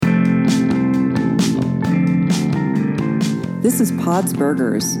This is Pod's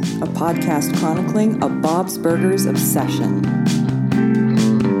Burgers, a podcast chronicling a Bob's Burgers obsession.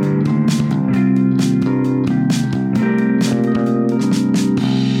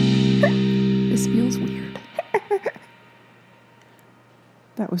 This feels weird.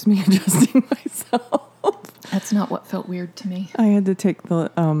 That was me adjusting myself. That's not what felt weird to me. I had to take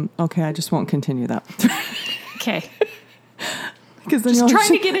the, okay, I just won't continue that. Okay. Because then Just you'll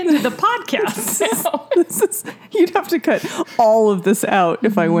trying to get into the podcast. You'd have to cut all of this out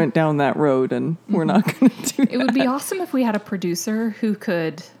if I went down that road, and we're not going to do that. It would be awesome if we had a producer who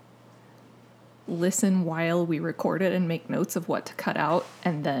could listen while we recorded and make notes of what to cut out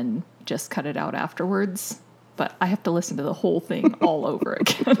and then just cut it out afterwards. But I have to listen to the whole thing all over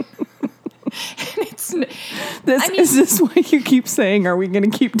again. And Is this why you keep saying, are we going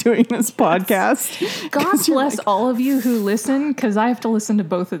to keep doing this podcast? God bless all of you who listen, because I have to listen to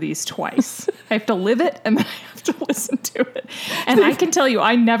both of these twice. I have to live it, and then I have to listen to it. And I can tell you,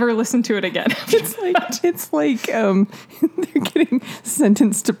 I never listen to it again. It's like they're getting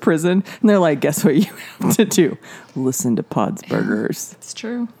sentenced to prison, and they're like, guess what you have to do? Listen to Pod's Burgers. It's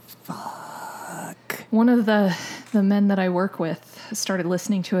true. Fuck. One of the men that I work with started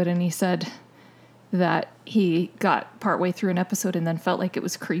listening to it, and he said that he got partway through an episode and then felt like it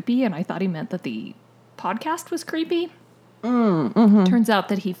was creepy, and I thought he meant that the podcast was creepy. Turns out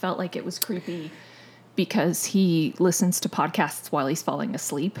that he felt like it was creepy because he listens to podcasts while he's falling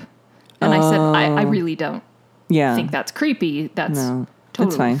asleep. And I said, I really don't think that's creepy. That's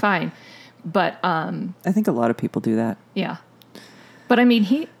totally fine. But I think a lot of people do that. Yeah. But I mean,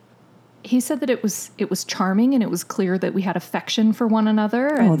 he said that it was charming, and it was clear that we had affection for one another.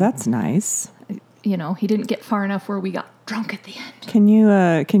 And, that's nice. you know, he didn't get far enough where we got drunk at the end. Can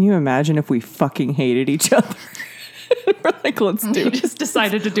you imagine if we fucking hated each other? We're like, let's do it. Just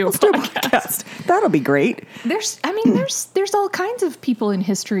decided to do a podcast. That'll be great. There's all kinds of people in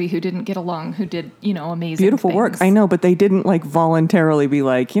history who didn't get along, who did, amazing Beautiful things. work. I know, but they didn't like voluntarily be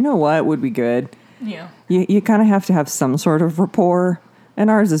like, you know what would be good. Yeah. You kind of have to have some sort of rapport, and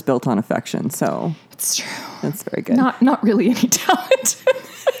ours is built on affection, so It's true. that's very good. Not really any talent.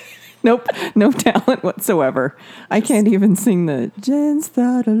 Nope, no talent whatsoever. I can't even sing the Jen's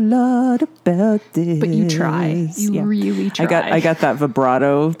thought a lot about this. But you try. You really try. I got that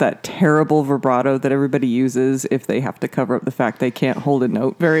vibrato, that terrible vibrato that everybody uses if they have to cover up the fact they can't hold a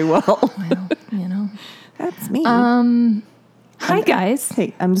note very well. Well, That's me. Hi guys.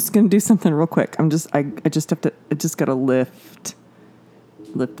 Hey, I'm just gonna do something real quick. I just gotta lift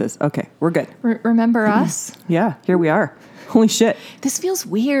this. Okay, we're good. Remember us? Yeah, here we are. Holy shit. This feels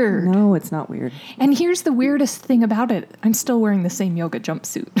weird. No, it's not weird. And here's the weirdest thing about it. I'm still wearing the same yoga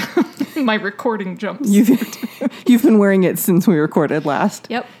jumpsuit. My recording jumpsuit. You've been wearing it since we recorded last.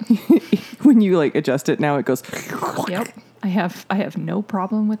 Yep. When you adjust it now, it goes. Yep. I have no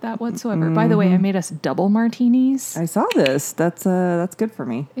problem with that whatsoever. By the way, I made us double martinis. I saw this. That's good for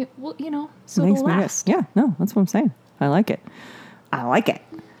me. It will, so it'll last. Yeah, no, that's what I'm saying. I like it.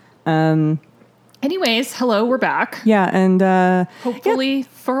 Anyways, hello, we're back. Yeah, and Hopefully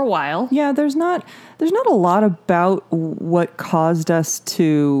for a while. yeah, there's not a lot about what caused us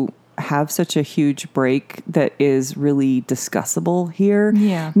to have such a huge break that is really discussable here.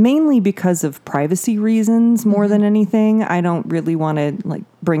 Yeah. Mainly because of privacy reasons more than anything. I don't really want to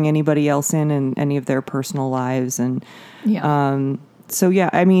bring anybody else in any of their personal lives, and so yeah,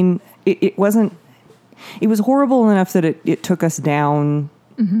 I mean, it was horrible enough that it took us down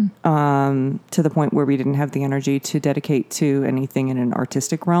to the point where we didn't have the energy to dedicate to anything in an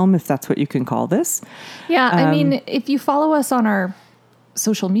artistic realm, if that's what you can call this. Yeah, I mean, if you follow us on our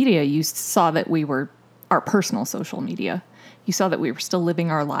social media, you saw that we were our personal social media. You saw that we were still living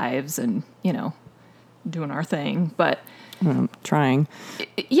our lives and, doing our thing, but Trying.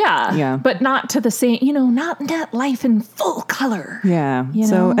 Yeah. But not to the same, not that life in full color. Yeah.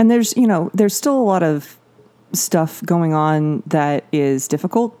 So, and there's still a lot of stuff going on that is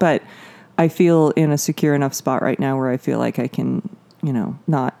difficult, but I feel in a secure enough spot right now where I feel like I can,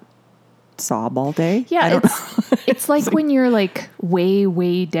 not sob all day. Yeah. It's like when you're way,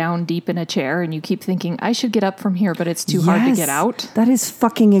 way down deep in a chair and you keep thinking, I should get up from here, but it's too hard to get out. That is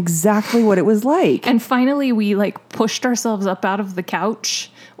fucking exactly what it was like. And finally we pushed ourselves up out of the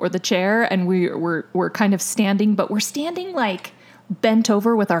couch or the chair, and we're kind of standing, but we're standing bent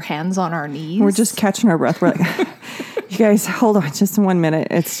over with our hands on our knees. We're just catching our breath. We're like, you guys, hold on just 1 minute.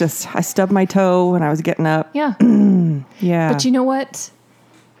 It's just, I stubbed my toe when I was getting up. Yeah. Yeah. But you know what?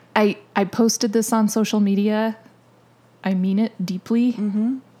 I posted this on social media. I mean it deeply.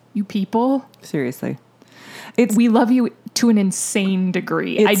 Mm-hmm. You people. Seriously. We love you to an insane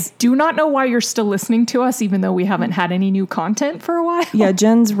degree. I do not know why you're still listening to us, even though we haven't had any new content for a while. Yeah,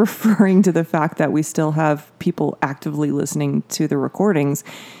 Jen's referring to the fact that we still have people actively listening to the recordings,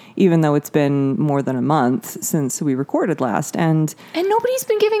 even though it's been more than a month since we recorded last. And nobody's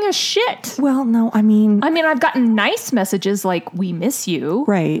been giving us shit. Well, no, I mean, I've gotten nice messages like, we miss you.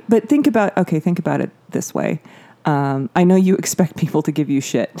 Right. But think about it this way. I know you expect people to give you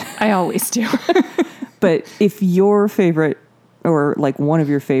shit. I always do. But if your favorite or like one of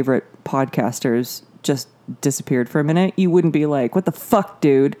your favorite podcasters just disappeared for a minute, you wouldn't be like, what the fuck,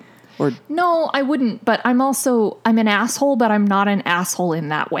 dude? Or no, I wouldn't. But I'm an asshole, but I'm not an asshole in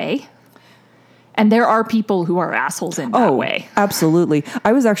that way. And there are people who are assholes in that way. Absolutely.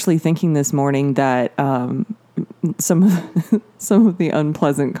 I was actually thinking this morning that some of the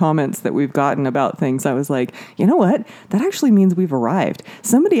unpleasant comments that we've gotten about things, I was like, you know what? That actually means we've arrived.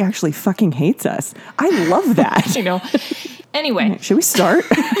 Somebody actually fucking hates us. I love that. Anyway. Should we start?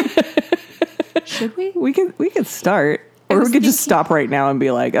 Should we? We could start. Or we could just stop right now and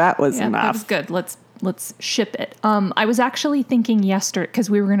be like, that was enough. That was good. Let's ship it. I was actually thinking yesterday, because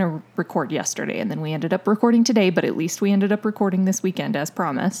we were going to record yesterday and then we ended up recording today, but at least we ended up recording this weekend as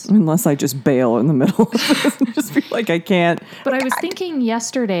promised. Unless I just bail in the middle of this and just be like, I can't. But I was thinking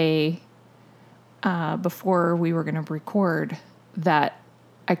yesterday, before we were going to record, that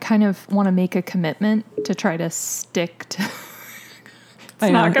I kind of want to make a commitment to try to stick to...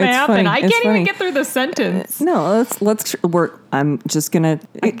 It's not going to happen. Funny. I can't even get through the sentence. No, let's work. I'm just going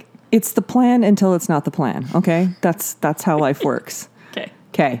to... It's the plan until it's not the plan, okay? That's how life works.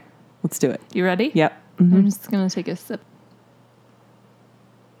 Okay, let's do it. You ready? Yep. Mm-hmm. I'm just going to take a sip.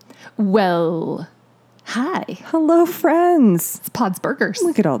 Well, hi. Hello, friends. It's Pod's Burgers.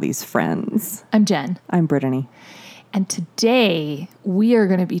 Look at all these friends. I'm Jen. I'm Brittany. And today we are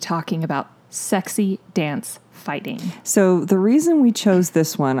going to be talking about sexy dance fighting. So the reason we chose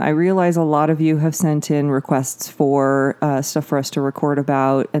this one, I realize a lot of you have sent in requests for stuff for us to record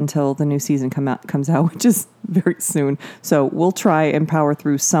about until the new season comes out, which is very soon. So we'll try and power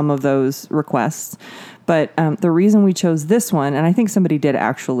through some of those requests. But the reason we chose this one, and I think somebody did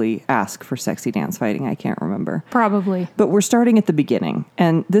actually ask for sexy dance fighting. I can't remember. Probably. But we're starting at the beginning.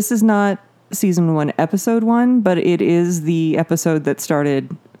 And this is not season 1, episode 1, but it is the episode that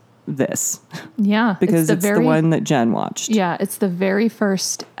started this. Yeah. Because it's the one that Jen watched. Yeah, it's the very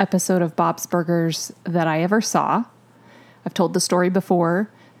first episode of Bob's Burgers that I ever saw. I've told the story before,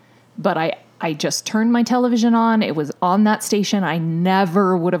 but I just turned my television on. It was on that station. I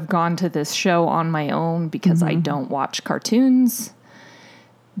never would have gone to this show on my own because I don't watch cartoons,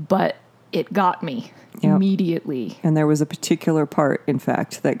 but it got me immediately. And there was a particular part, in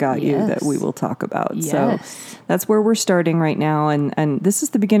fact, that got you that we will talk about. Yes. So that's where we're starting right now. And this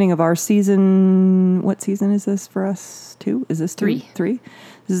is the beginning of our season. What season is this for us? 2? Is this 3? 3?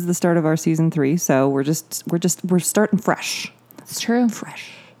 This is the start of our season 3. So we're starting fresh. It's true.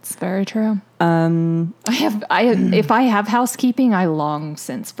 Fresh. It's very true. If I have housekeeping, I long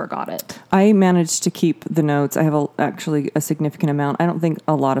since forgot it. I managed to keep the notes. I have actually a significant amount. I don't think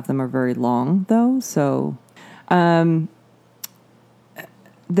a lot of them are very long, though. So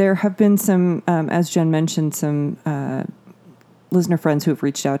there have been some, as Jen mentioned, some listener friends who have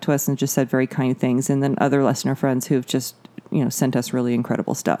reached out to us and just said very kind things, and then other listener friends who have just sent us really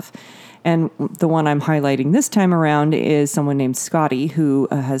incredible stuff. And the one I'm highlighting this time around is someone named Scotty, who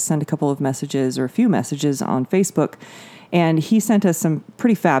has sent a couple of messages or a few messages on Facebook. And he sent us some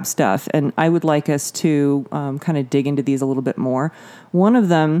pretty fab stuff. And I would like us to kind of dig into these a little bit more. One of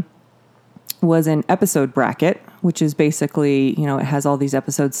them was an episode bracket, which is basically, it has all these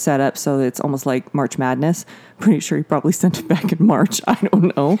episodes set up. So it's almost like March Madness. Pretty sure he probably sent it back in March. I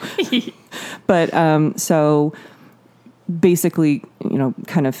don't know. But so basically,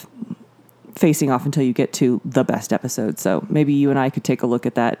 kind of facing off until you get to the best episode. So maybe you and I could take a look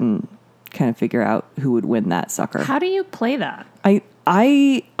at that and kind of figure out who would win that sucker. How do you play that? I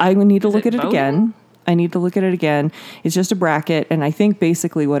need to look at it again. I need to look at it again. It's just a bracket, and I think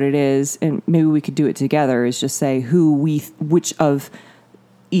basically what it is, and maybe we could do it together, is just say which of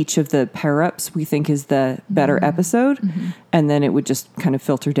each of the pair-ups we think is the better episode, and then it would just kind of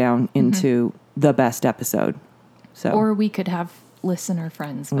filter down into the best episode. So, or we could have listener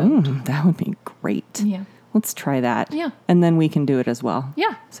friends vote. That would be great. Yeah. Let's try that. Yeah. And then we can do it as well.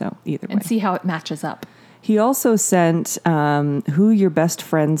 Yeah. So either way. And see how it matches up. He also sent who your best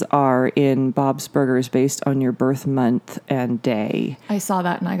friends are in Bob's Burgers based on your birth month and day. I saw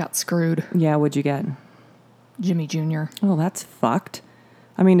that and I got screwed. Yeah, what'd you get? Jimmy Jr. Oh, that's fucked.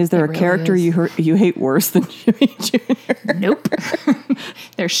 I mean, is there a really character is. you hate worse than Jimmy Jr.? Nope.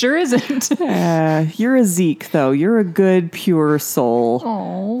 There sure isn't. You're a Zeke, though. You're a good, pure soul.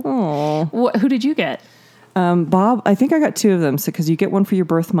 Oh. Who did you get? Bob, I think I got 2 of them. So, because you get one for your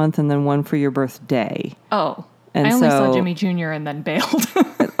birth month and then one for your birthday. Oh. And I only saw so- Jimmy Jr. and then bailed.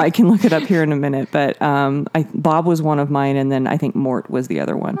 I can look it up here in a minute, but Bob was one of mine, and then I think Mort was the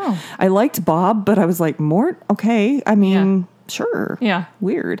other one. Oh. I liked Bob, but I was like, Mort? Okay. I mean, sure. Yeah.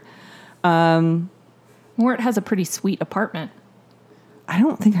 Weird. Mort has a pretty sweet apartment. I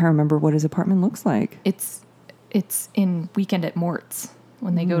don't think I remember what his apartment looks like. It's in Weekend at Mort's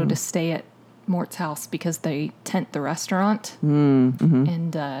when they go to stay at Mort's house because they tent the restaurant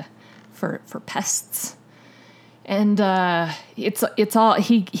and for pests. And it's all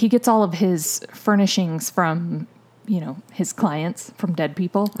he gets all of his furnishings from his clients from dead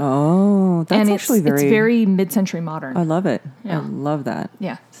people. Oh, that's and actually it's very mid-century modern. I love it. Yeah. I love that.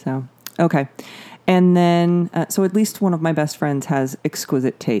 Yeah. So, okay. And then, so at least one of my best friends has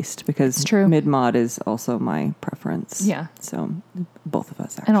exquisite taste because It's true. mid-mod is also my preference. Yeah. So both of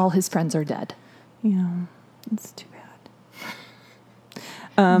us actually. And all his friends are dead. Yeah. It's too bad.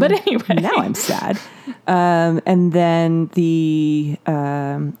 But anyway. Now I'm sad. And then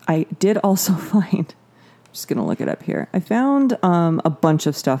I did also find, I'm just going to look it up here. I found a bunch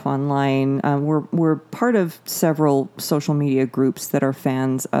of stuff online. We're part of several social media groups that are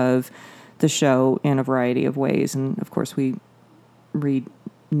fans of the show in a variety of ways. And of course, we read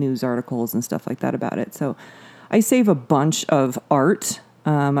news articles and stuff like that about it. So I save a bunch of art.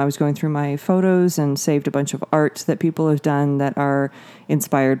 I was going through my photos and saved a bunch of art that people have done that are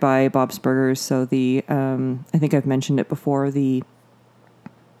inspired by Bob's Burgers. So I think I've mentioned it before, the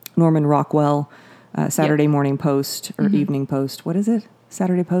Norman Rockwell Saturday Morning Post or Evening Post. What is it?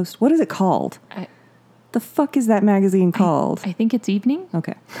 Saturday Post? What is it called? The fuck is that magazine called? I think it's Evening.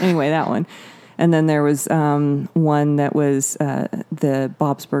 Okay. Anyway, that one. And then there was one that was the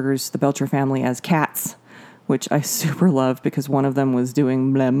Bob's Burgers, the Belcher family as cats, which I super love because one of them was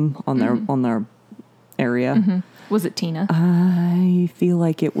doing blem on their area. Mm-hmm. Was it Tina? I feel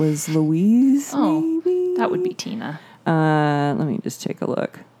like it was Louise, maybe? That would be Tina. Let me just take a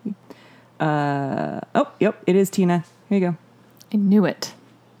look. Yep, it is Tina. Here you go. I knew it.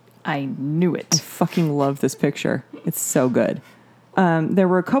 I fucking love this picture. It's so good. There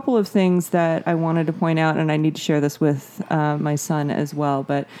were a couple of things that I wanted to point out, and I need to share this with my son as well.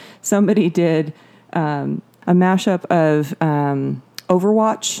 But somebody did a mashup of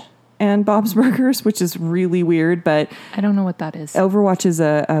Overwatch and Bob's Burgers, which is really weird. But I don't know what that is. Overwatch is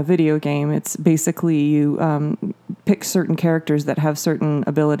a video game. It's basically you pick certain characters that have certain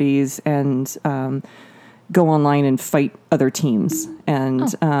abilities and go online and fight other teams.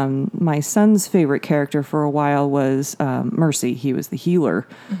 And my son's favorite character for a while was Mercy. He was the healer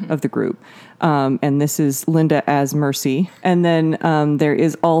of the group. And this is Linda as Mercy. And then there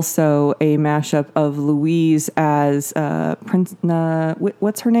is also a mashup of Louise as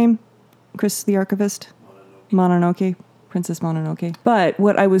what's her name? Chris the Archivist? Mononoke. Princess Mononoke. But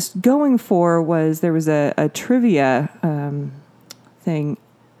what I was going for was there was a trivia thing.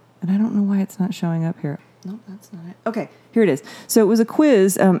 And I don't know why it's not showing up here. No, that's not it. Okay, here it is. So it was a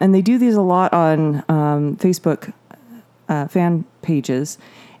quiz, and they do these a lot on Facebook fan pages.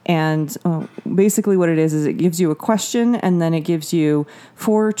 And basically what it is it gives you a question, and then it gives you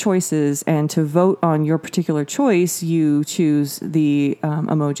 4 choices. And to vote on your particular choice, you choose the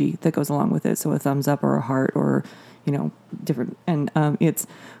emoji that goes along with it. So a thumbs up or a heart or, different. And it's,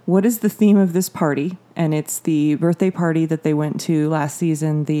 what is the theme of this party? And it's the birthday party that they went to last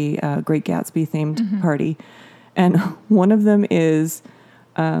season, the Great Gatsby themed party. And one of them is,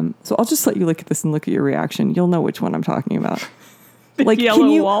 so I'll just let you look at this and look at your reaction. You'll know which one I'm talking about.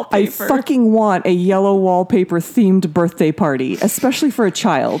 Yellow wallpaper. I fucking want a yellow wallpaper themed birthday party, especially for a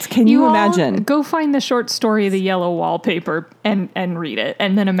child. Can you imagine? Go find the short story, The Yellow Wallpaper, and read it,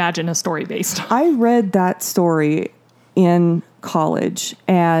 and then imagine a story based on it. I read that story in college,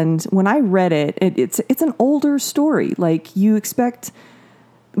 and when I read it, it's an older story. Like, you expect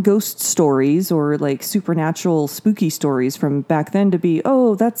ghost stories or like supernatural spooky stories from back then to be,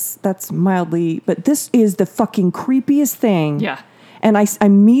 that's mildly, but this is the fucking creepiest thing. Yeah. And I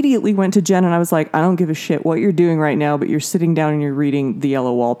immediately went to Jen and I was like, I don't give a shit what you're doing right now, but you're sitting down and you're reading The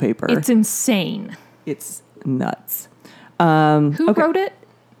Yellow Wallpaper. It's insane. It's nuts. Who wrote it?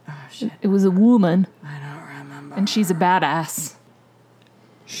 Oh, shit. It was a woman. I don't remember. And she's a badass.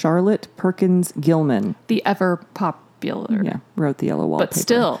 Charlotte Perkins Gilman. The ever popular. Wrote the Yellow Wallpaper. But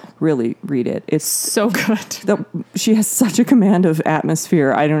still. Really read it. It's So good. She has such a command of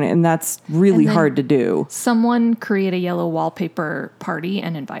atmosphere. And that's really hard to do. Someone create a Yellow Wallpaper party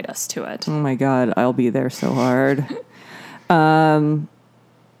and invite us to it. Oh my God, I'll be there so hard.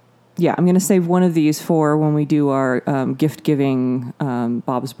 Yeah, I'm going to save one of these for when we do our gift giving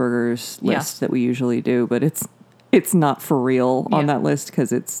Bob's Burgers list that we usually do, but it's not for real on that list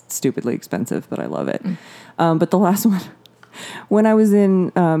because it's stupidly expensive, but I love it. But the last one, when I was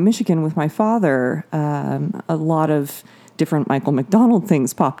in Michigan with my father, a lot of different Michael McDonald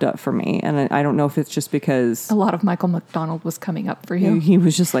things popped up for me, and I don't know if it's just because a lot of Michael McDonald was coming up for you. He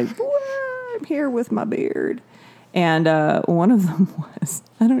was just like, I'm here with my beard. And one of them was,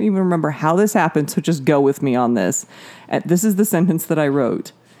 I don't even remember how this happened, so just go with me on this. This is the sentence that I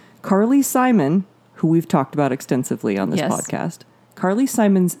wrote. Carly Simon, who we've talked about extensively on this podcast, Carly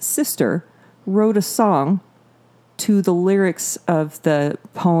Simon's sister wrote a song to the lyrics of the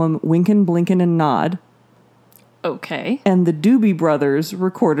poem Winkin', Blinkin' and Nod. Okay. And the Doobie Brothers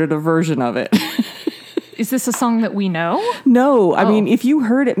recorded a version of it. Is this a song that we know? No. I mean, if you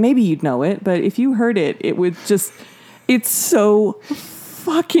heard it, maybe you'd know it, but if you heard it, it would just, it's so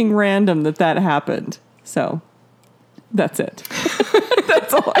fucking random that happened. So that's it.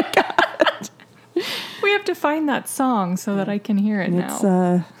 That's all I got. We have to find that song so that I can hear it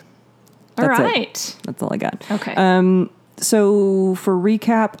now. All right. That's all I got. Okay. So for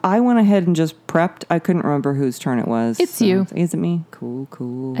recap, I went ahead and just prepped. I couldn't remember whose turn it was. It's you. Is it me?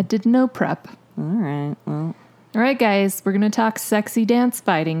 Cool. I did no prep. All right. Well. All right, guys. We're going to talk sexy dance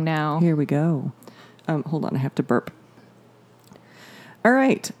fighting now. Here we go. Hold on. I have to burp. All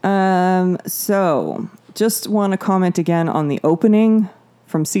right. So just want to comment again on the opening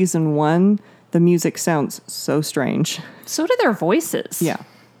from season 1. The music sounds so strange. So do their voices. Yeah.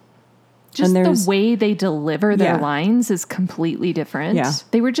 Just the way they deliver their lines is completely different. Yeah.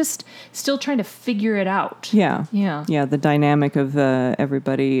 They were just still trying to figure it out. Yeah. Yeah. Yeah, the dynamic of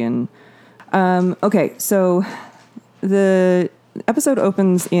everybody. And okay, so the episode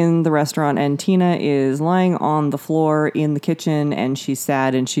opens in the restaurant and Tina is lying on the floor in the kitchen and she's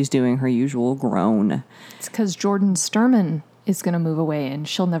sad and she's doing her usual groan. It's because Jordan Sturman is going to move away and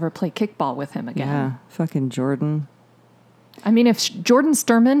she'll never play kickball with him again. Yeah, fucking Jordan. I mean, if Jordan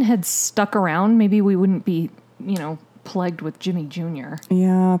Sturman had stuck around, maybe we wouldn't be, plagued with Jimmy Jr.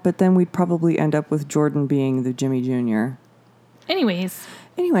 Yeah, but then we'd probably end up with Jordan being the Jimmy Jr. Anyway,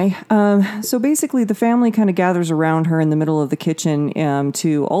 so basically the family kind of gathers around her in the middle of the kitchen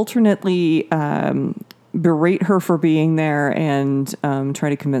to alternately berate her for being there and try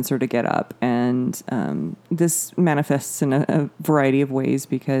to convince her to get up. And this manifests in a variety of ways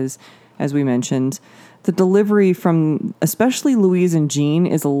because, as we mentioned, the delivery from especially Louise and Jean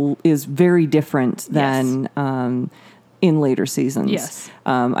is very different than in later seasons. Yes.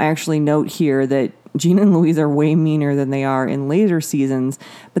 I actually note here that Jean and Louise are way meaner than they are in later seasons,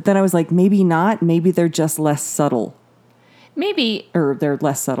 but then I was like, maybe not. Maybe they're just less subtle. Maybe. Or they're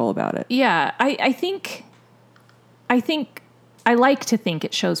less subtle about it. Yeah, I think I like to think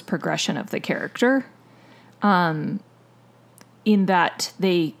it shows progression of the character. In that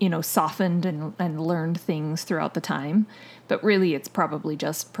they, softened and learned things throughout the time. But really, it's probably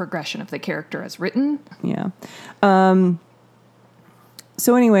just progression of the character as written. Yeah.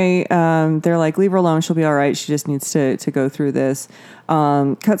 So anyway, they're like, leave her alone. She'll be all right. She just needs to go through this.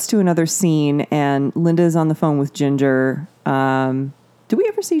 Cuts to another scene, and Linda's on the phone with Ginger. Do we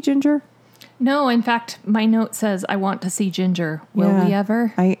ever see Ginger? No, in fact, my note says, I want to see Ginger. Will we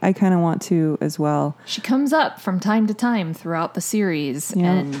ever? I kind of want to as well. She comes up from time to time throughout the series,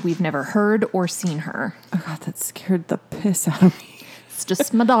 and we've never heard or seen her. Oh, God, that scared the piss out of me. It's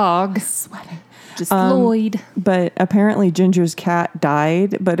just my dog. Sweating. Just Lloyd. But apparently Ginger's cat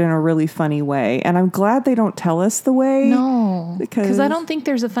died, but in a really funny way. And I'm glad they don't tell us the way. No, because I don't think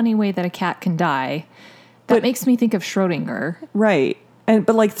there's a funny way that a cat can die. That makes me think of Schrodinger. Right.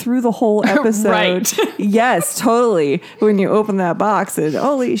 But like through the whole episode, right? Yes, totally. When you open that box, and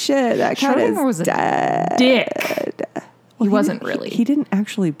holy shit, that cat Schrodinger is was dead. A dick. Well, he wasn't really. He didn't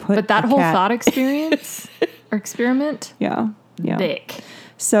actually put. But that whole thought experience or experiment, yeah, dick.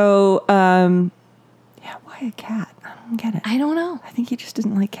 So, why a cat? I don't get it. I don't know. I think he just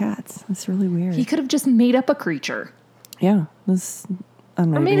didn't like cats. That's really weird. He could have just made up a creature. Yeah, or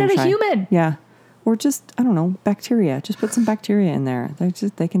made it a human. Yeah. Or just, I don't know, bacteria. Just put some bacteria in there.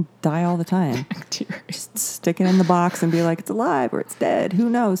 They can die all the time. Bacteria. Just stick it in the box and be like, it's alive or it's dead. Who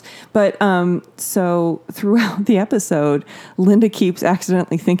knows? But so throughout the episode, Linda keeps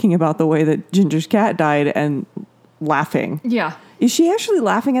accidentally thinking about the way that Ginger's cat died and laughing. Yeah. Is she actually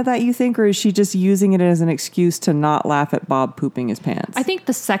laughing at that, you think, or is she just using it as an excuse to not laugh at Bob pooping his pants? I think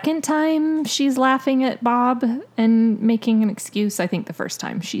the second time she's laughing at Bob and making an excuse. I think the first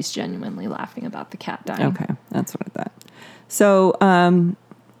time she's genuinely laughing about the cat dying. Okay, that's what I thought. So,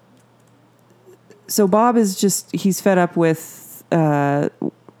 so Bob is he's fed up with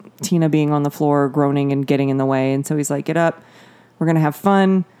Tina being on the floor, groaning and getting in the way. And so he's like, get up. We're going to have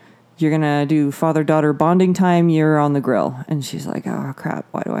fun. You're going to do father-daughter bonding time. You're on the grill. And she's like, oh, crap.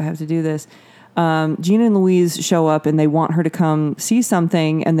 Why do I have to do this? Gina and Louise show up and they want her to come see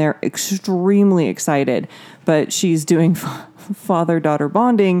something. And they're extremely excited. But she's doing father-daughter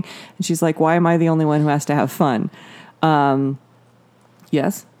bonding. And she's like, why am I the only one who has to have fun?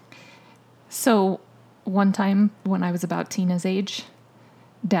 Yes? So one time when I was about Tina's age,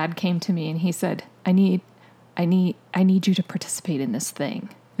 Dad came to me and he said, I need you to participate in this thing.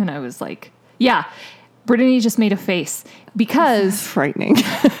 And I was like, yeah. Brittany just made a face because frightening.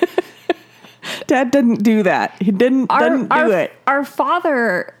 Dad didn't do that. He didn't do it. Our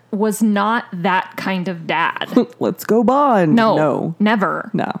father was not that kind of dad. Let's go bond. No,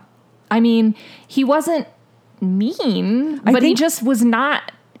 never. No. I mean, he wasn't mean, but he just was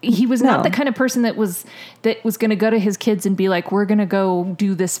not. He was not the kind of person that was going to go to his kids and be like, we're going to go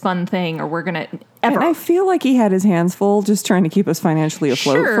do this fun thing, or we're going to ever. And I feel like he had his hands full just trying to keep us financially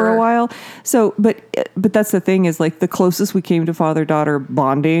afloat for a while. So, but that's the thing is, like, the closest we came to father-daughter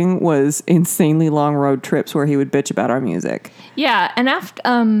bonding was insanely long road trips where he would bitch about our music. Yeah. And after,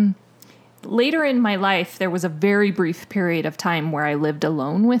 later in my life, there was a very brief period of time where I lived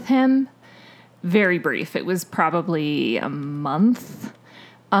alone with him. Very brief. It was probably a month.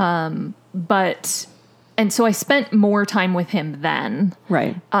 And so I spent more time with him then.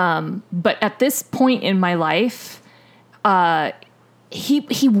 Right. But at this point in my life,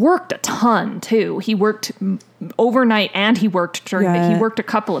 he worked a ton too. He worked overnight and he worked he worked a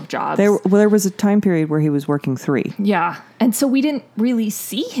couple of jobs. There was a time period where he was working 3. Yeah. And so we didn't really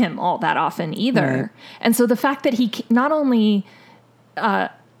see him all that often either. Right. And so the fact that he not only,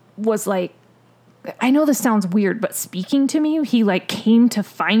 was like, I know this sounds weird, but speaking to me, he like came to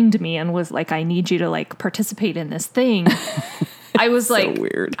find me and was like, I need you to like participate in this thing. I was so like,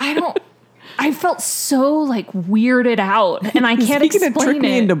 weird. I felt so like weirded out and I can't explain it. Gonna trick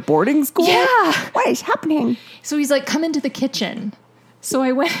me into boarding school? Yeah. What is happening? So he's like, come into the kitchen. So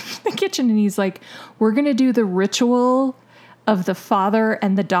I went into the kitchen and he's like, we're going to do the ritual of the father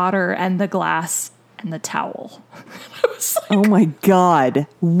and the daughter and the glass and the towel. I was like, oh my God.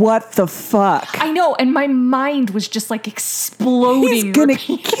 What the fuck? I know. And my mind was just like exploding. He's going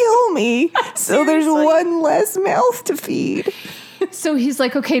to kill me. So there's one less mouth to feed. So he's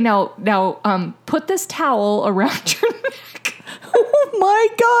like, okay, now, put this towel around your neck. Oh my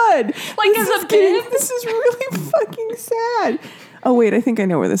God. Like as a bib? This is really fucking sad. Oh wait, I think I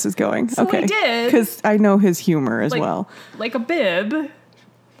know where this is going. So okay. I did. Because I know his humor as well. Like a bib.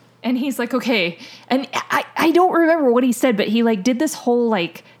 And he's like, okay. And I don't remember what he said, but he like did this whole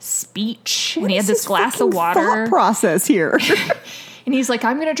like speech and he had this glass of water. Thought process here. And he's like,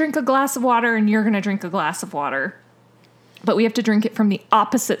 I'm going to drink a glass of water and you're going to drink a glass of water. But we have to drink it from the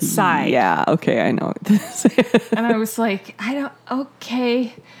opposite side. Yeah, okay, I know what this is. And I was like,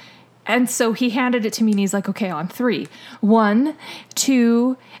 okay. And so he handed it to me and he's like, okay, on 3. 1,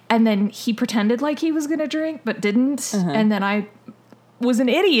 2, and then he pretended like he was going to drink, but didn't. Uh-huh. And then I was an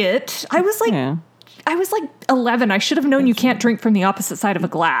idiot. I was like 11. I should have known you can't drink from the opposite side of a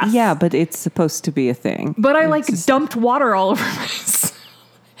glass. Yeah, but it's supposed to be a thing. But I dumped water all over myself.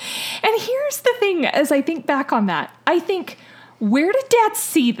 And here's the thing, as I think back on that, I think, where did Dad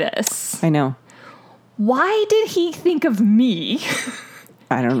see this? I know. Why did he think of me?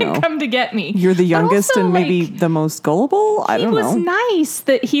 I don't know. Come to get me. You're the youngest also, and maybe the most gullible? I don't know. It was nice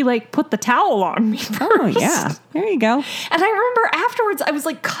that he put the towel on me first. Oh, yeah. There you go. And I remember afterwards, I was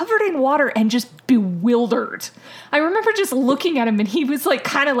covered in water and just bewildered. I remember just looking at him and he was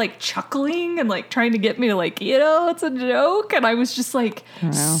kind of chuckling and trying to get me to it's a joke. And I was just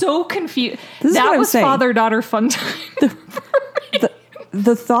so confused. That was father-daughter fun time for me.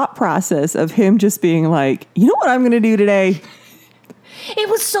 The thought process of him just being like, you know what I'm going to do today? It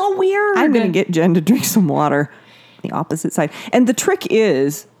was so weird. I'm going to get Jen to drink some water. The opposite side. And the trick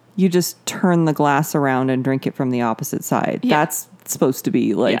is you just turn the glass around and drink it from the opposite side. Yeah. That's supposed to be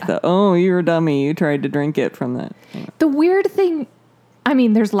you're a dummy. You tried to drink it from the... The weird thing... I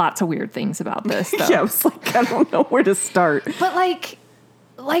mean, there's lots of weird things about this, though. Yeah, I was I don't know where to start. But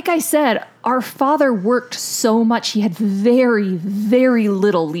like I said, our father worked so much. He had very, very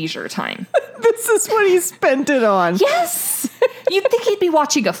little leisure time. This is what he spent it on. Yes. You'd think he'd be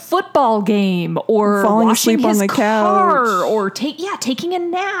watching a football game or falling washing asleep his on the car couch. or taking a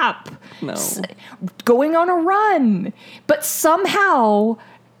nap. No. Going on a run. But somehow,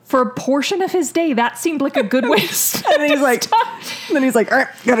 for a portion of his day, that seemed like a good way to spend And he's like, all right,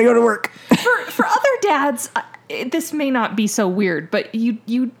 gotta go to work. For other dads, this may not be so weird, but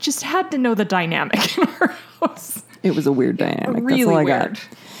you just had to know the dynamic in our house. It was a weird dynamic. Really That's all I weird.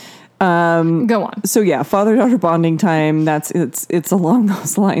 got. Go on. So yeah, father-daughter bonding time. It's along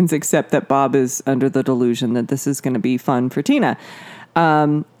those lines, except that Bob is under the delusion that this is going to be fun for Tina.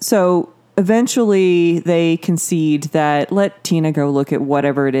 So eventually they concede that let Tina go look at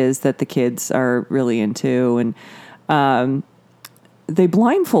whatever it is that the kids are really into, and they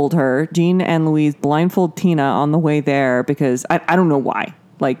blindfold her. Jean and Louise blindfold Tina on the way there because I don't know why,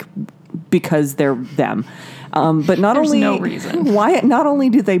 like because they're them. But not There's only no reason. why, not only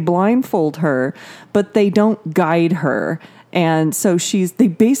do they blindfold her, but they don't guide her. And so they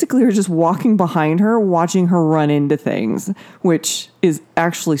basically are just walking behind her, watching her run into things, which is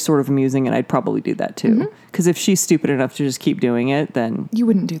actually sort of amusing. And I'd probably do that too. Because if she's stupid enough to just keep doing it, then You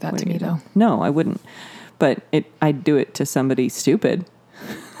wouldn't do that to me, though. no, I wouldn't. But I'd do it to somebody stupid.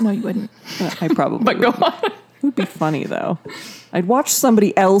 No, you wouldn't. I probably But go would. on. It would be funny though. I'd watch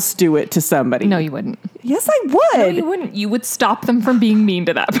somebody else do it to somebody. No, you wouldn't. Yes, I No, would. you wouldn't. You would stop them from being mean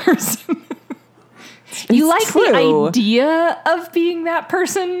to that person. You like true. the idea of being that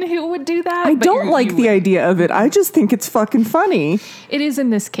person who would do that? I but don't like you the idea of it. I just think it's fucking funny. It is in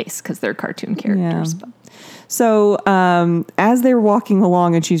this case because they're cartoon characters. Yeah. So as they're walking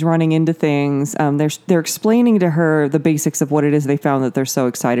along and she's running into things, they're explaining to her the basics of what it is they found that they're so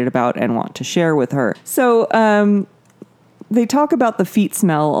excited about and want to share with her. So they talk about the feet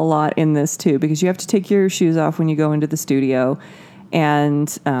smell a lot in this too, because you have to take your shoes off when you go into the studio. And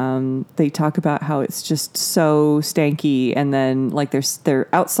they talk about how it's just so stanky. And then like they're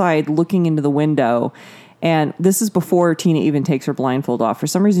outside looking into the window. And this is before Tina even takes her blindfold off. For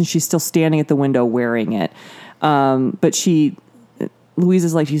some reason, she's still standing at the window wearing it. But Louise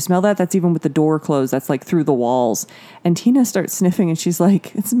is like, "Do you smell that? That's even with the door closed. That's like through the walls." And Tina starts sniffing and she's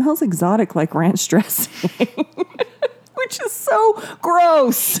like, "It smells exotic like ranch dressing." Which is so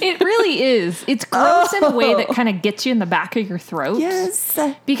gross. It really is. It's gross in a way that kind of gets you in the back of your throat. Yes.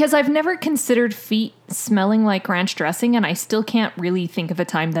 Because I've never considered feet smelling like ranch dressing, and I still can't really think of a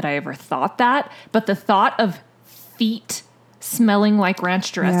time that I ever thought that. But the thought of feet smelling like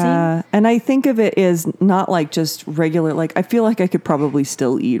ranch dressing. Yeah. And I think of it as not like just regular, like I feel like I could probably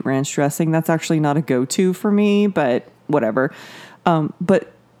still eat ranch dressing. That's actually not a go-to for me, but whatever.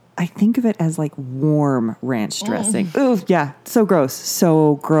 But I think of it as like warm ranch dressing. Ooh, yeah. So gross.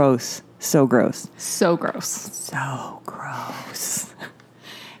 So gross. So gross. So gross. So gross.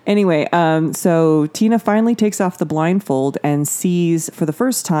 Anyway, so Tina finally takes off the blindfold and sees for the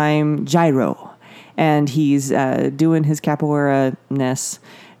first time Gyro. And he's doing his capoeira-ness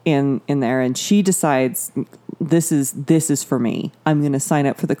in there. And she decides, this is for me. I'm going to sign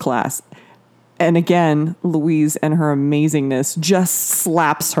up for the class. And again, Louise and her amazingness just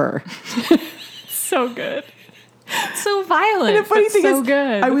slaps her. So good. So violent. And the funny thing so is,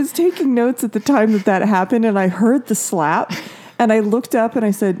 good. I was taking notes at the time that happened, and I heard the slap, and I looked up and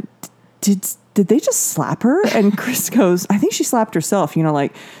I said, "Did they just slap her?" And Chris goes, "I think she slapped herself. You know,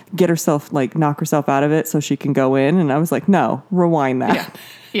 like get herself, like knock herself out of it so she can go in." And I was like, "No, rewind that." Yeah.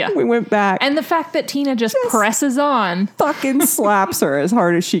 Yeah. We went back. And the fact that Tina just presses on. Fucking slaps her as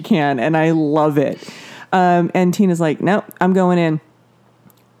hard as she can, and I love it. And Tina's like, "Nope, I'm going in."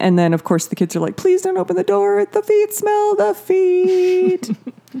 And then, of course, the kids are like, "Please don't open the door. The feet smell the feet."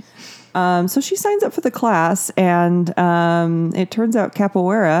 So she signs up for the class, and it turns out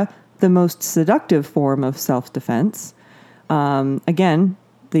capoeira, the most seductive form of self-defense. Again,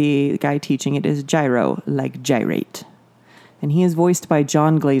 the guy teaching it is Gyro, like gyrate. And he is voiced by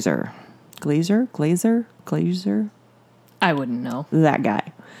John Glazer. Glazer? I wouldn't know. That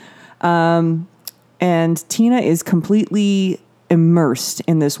guy. And Tina is completely immersed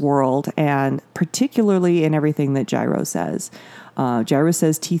in this world, and particularly in everything that Gyro says. Gyro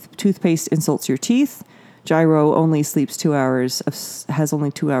says toothpaste insults your teeth. Gyro only sleeps 2 hours has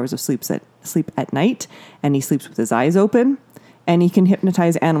only 2 hours of sleep at night, and he sleeps with his eyes open. And he can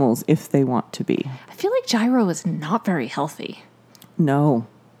hypnotize animals if they want to be. I feel like Gyro is not very healthy. No.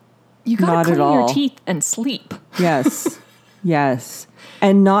 You gotta Not at clean your all. teeth and sleep. Yes. Yes.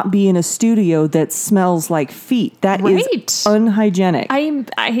 And not be in a studio that smells like feet. That Right. is unhygienic.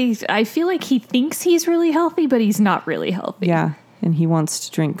 I feel like he thinks he's really healthy, but he's not really healthy. Yeah. And he wants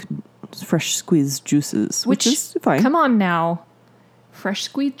to drink fresh squeezed juices, which is fine. Come on now. Fresh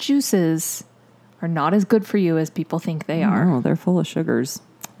squeezed juices are not as good for you as people think they are. No, they're full of sugars.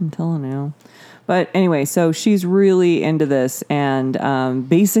 I'm telling you. But anyway, so she's really into this and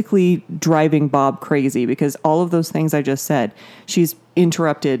basically driving Bob crazy because all of those things I just said, she's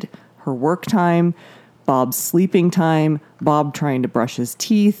interrupted her work time, Bob's sleeping time, Bob trying to brush his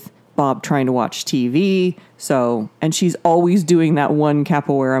teeth, Bob trying to watch TV. So, and she's always doing that one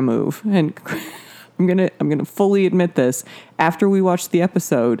capoeira move. And I'm gonna fully admit this. After we watched the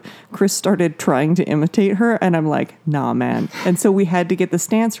episode, Chris started trying to imitate her, and I'm like, nah, man. And so we had to get the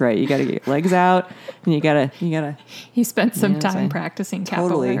stance right. You got to get your legs out, and you gotta. He spent some time practicing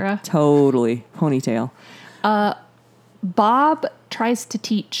capoeira. Totally ponytail. Bob tries to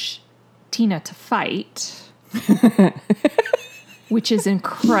teach Tina to fight, which is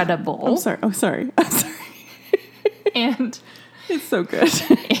incredible. I'm sorry. And it's so good.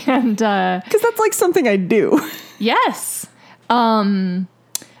 And because that's like something I do. Yes.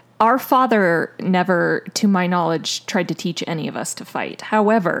 Our father never, to my knowledge, tried to teach any of us to fight.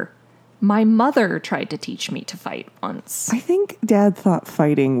 However, my mother tried to teach me to fight once. I think Dad thought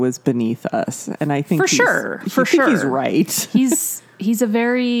fighting was beneath us, and I think for sure he's right. He's a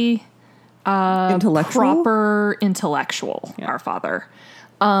very intellectual, proper intellectual. Yeah. Our father.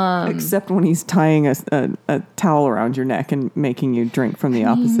 Except when he's tying a towel around your neck and making you drink from the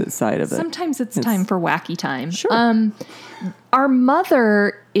opposite side of it. Sometimes it's time for wacky time. Sure. Our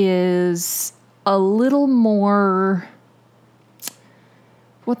mother is a little more...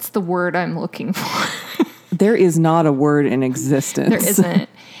 What's the word I'm looking for? There is not a word in existence. There isn't.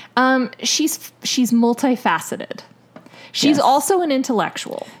 She's multifaceted. She's also an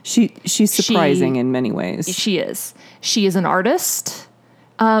intellectual. She's surprising in many ways. She is. She is an artist.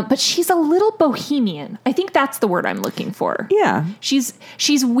 But she's a little bohemian. I think that's the word I'm looking for. Yeah. She's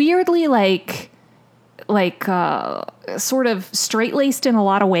weirdly like sort of straight-laced in a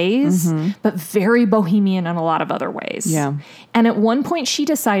lot of ways, but very bohemian in a lot of other ways. Yeah. And at one point she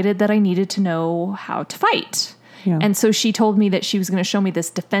decided that I needed to know how to fight. Yeah. And so she told me that she was going to show me this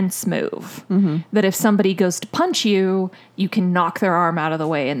defense move, that if somebody goes to punch you, you can knock their arm out of the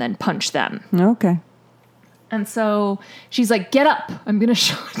way and then punch them. Okay. And so she's like, get up. I'm going to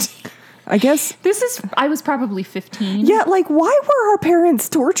show it to you. I guess I was probably 15. Yeah. Like, why were our parents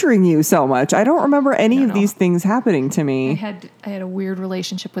torturing you so much? I don't remember any of these things happening to me. I had a weird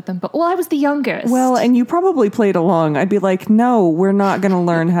relationship with them, but I was the youngest. Well, and you probably played along. I'd be like, no, we're not going to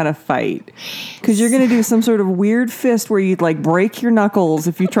learn how to fight because you're going to do some sort of weird fist where you'd like break your knuckles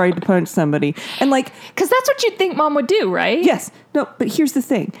if you tried to punch somebody. And like, because that's what you'd think mom would do, right? Yes. No, but here's the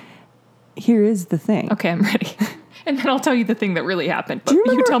thing. Here is the thing. Okay, I'm ready. And then I'll tell you the thing that really happened. But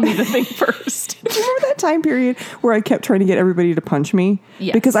you tell me the thing first. Do you remember that time period where I kept trying to get everybody to punch me?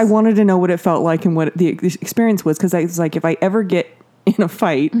 Yes. Because I wanted to know what it felt like and what the experience was. Because I was like, if I ever get in a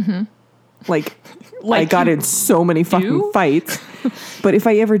fight, like I got in so many fucking fights. But if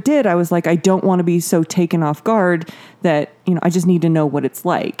I ever did, I was like, I don't want to be so taken off guard that, I just need to know what it's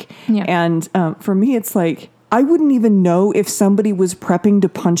like. Yeah. And for me, it's like, I wouldn't even know if somebody was prepping to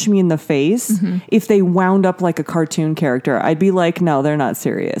punch me in the face if they wound up like a cartoon character. I'd be like, no, they're not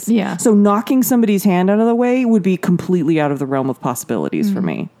serious. Yeah. So knocking somebody's hand out of the way would be completely out of the realm of possibilities for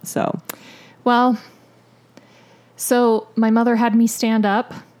me. So my mother had me stand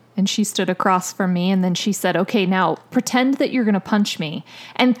up and she stood across from me and then she said, okay, now pretend that you're going to punch me.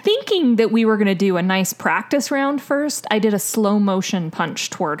 And thinking that we were going to do a nice practice round first, I did a slow motion punch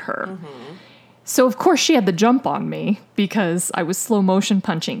toward her. So, of course, she had the jump on me because I was slow motion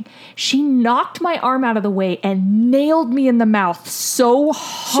punching. She knocked my arm out of the way and nailed me in the mouth so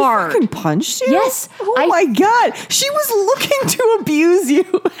hard. She fucking punched you? Yes. Oh, my God. She was looking to abuse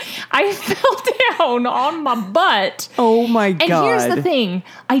you. I fell down on my butt. Oh, my God. And here's the thing.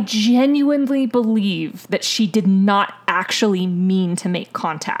 I genuinely believe that she did not actually mean to make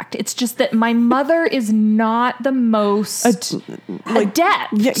contact. It's just that my mother is not the most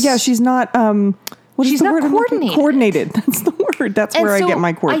adept. Yeah, she's not... She's not coordinated. Coordinated. That's the word. That's where I get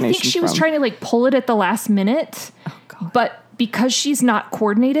my coordination I think she was trying to like pull it at the last minute. Oh, God. But because she's not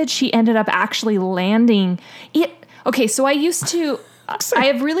coordinated, she ended up actually landing it. Okay, so I used to... I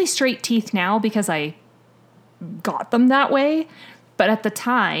have really straight teeth now because I got them that way. But at the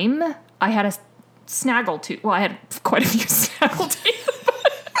time, I had a snaggle tooth. Well, I had quite a few snaggle teeth.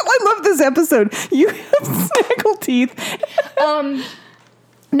 I love this episode. You have snaggle teeth.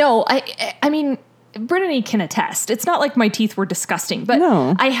 No, I mean, Brittany can attest. It's not like my teeth were disgusting, but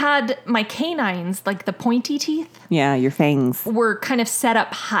No. I had my canines, like the pointy teeth, Yeah, your fangs. were kind of set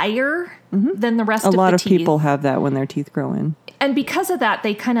up higher than the rest A of lot the of teeth. people have that when their teeth grow in. And because of that,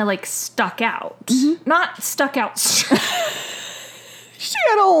 they kind of like stuck out. Not stuck out. She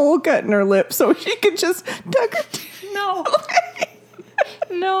had a hole cut in her lip so she could just tuck her teeth. No.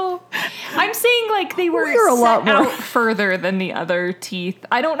 No. I'm saying like they were We're a set lot more- out further than the other teeth.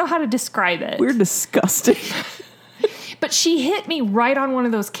 I don't know how to describe it. We're disgusting. But she hit me right on one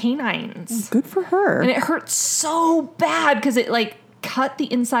of those canines. Good for her. And it hurt so bad because it like cut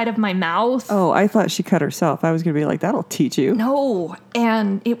the inside of my mouth. Oh, I thought she cut herself. I was going to be like, that'll teach you. No.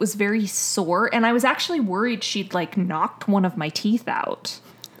 And it was very sore. And I was actually worried she'd like knocked one of my teeth out.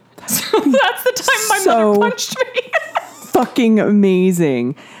 So that's the time my mother punched me. Fucking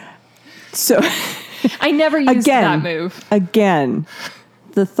amazing. So I never used that move. Again,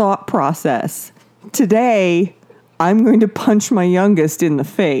 the thought process. Today, I'm going to punch my youngest in the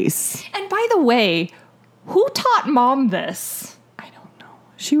face. And by the way, who taught Mom this? I don't know.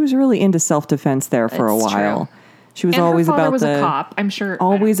 She was really into self-defense there for a It's while. true. She was And always her father about was a cop, I'm sure.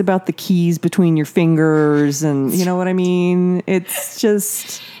 always about the keys between your fingers, and you know what I mean? It's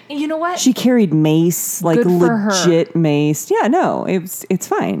just, You know what? she carried mace, like Good for her. legit mace. Yeah, no, it's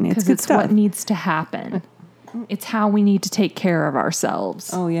fine. It's Because good it's stuff. what needs to happen. It's how we need to take care of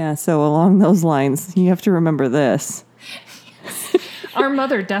ourselves. Oh yeah, so along those lines, you have to remember this. Our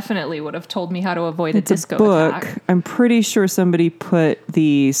mother definitely would have told me how to avoid a disco Book. attack. I'm pretty sure somebody put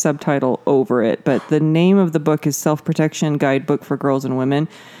the subtitle over it, but the name of the book is Self-Protection Guidebook for Girls and Women.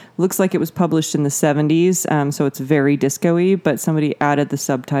 Looks like it was published in the 70s, so it's very disco-y, but somebody added the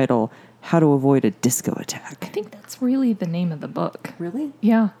subtitle, How to Avoid a Disco Attack. I think that's really the name of the book. Really?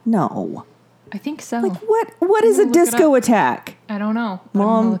 Yeah, No. I think so. Like what is a gonna look it disco attack? I don't know. I'm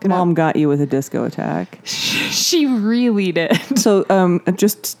gonna look it up. Mom got you with a disco attack. She really did. So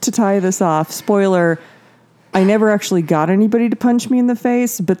just to tie this off, spoiler, I never actually got anybody to punch me in the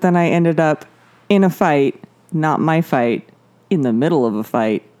face, but then I ended up in a fight, not my fight, in the middle of a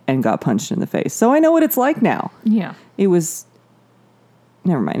fight and got punched in the face. So I know what it's like now. Yeah. It was,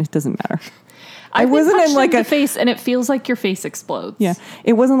 never mind, it doesn't matter. I wasn't in like the face, and it feels like your face explodes. Yeah,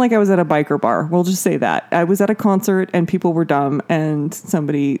 it wasn't like I was at a biker bar. We'll just say that. I was at a concert and people were dumb and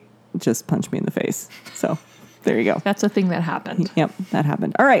somebody just punched me in the face. So there you go. That's a thing that happened. Yep, that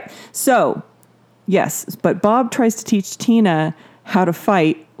happened. All right. So, yes, but Bob tries to teach Tina how to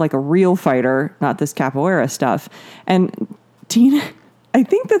fight like a real fighter, not this capoeira stuff. And Tina, I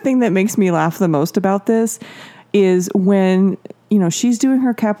think the thing that makes me laugh the most about this is when, you know, she's doing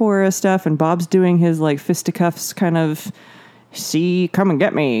her capoeira stuff and Bob's doing his like fisticuffs kind of, see, come and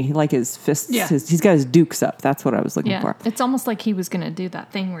get me, like his fists. Yeah. He's got his dukes up. That's what I was looking Yeah. for. It's almost like he was going to do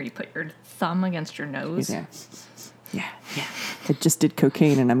that thing where you put your thumb against your nose. Yeah. I just did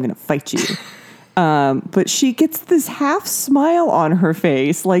cocaine and I'm going to fight you. But she gets this half smile on her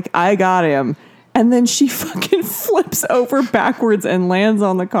face, like, I got him. And then she fucking flips over backwards and lands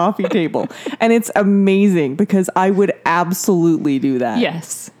on the coffee table. And it's amazing because I would absolutely do that.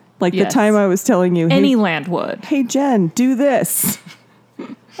 Yes. Like Yes. the time I was telling you, Any land would. hey, Jen, do this.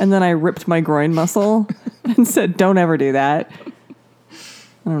 And then I ripped my groin muscle and said, don't ever do that.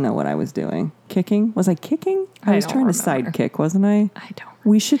 I don't know what I was doing. Kicking? Was I kicking? I was don't trying to remember. side kick, wasn't I? I don't.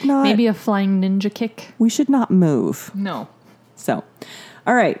 We should not. Maybe a flying ninja kick? We should not move. No. So,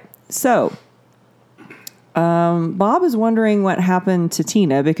 all right. So, Bob is wondering what happened to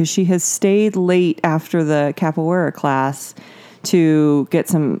Tina because she has stayed late after the capoeira class to get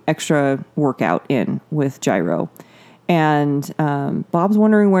some extra workout in with Gyro. And Bob's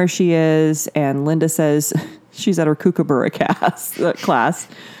wondering where she is. And Linda says she's at her kookaburra class,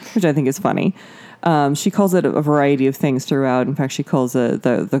 which I think is funny. She calls it a variety of things throughout. In fact, she calls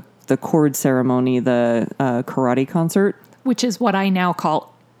the cord ceremony the karate concert. Which is what I now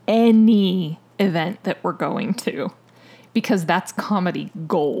call any event that we're going to, because that's comedy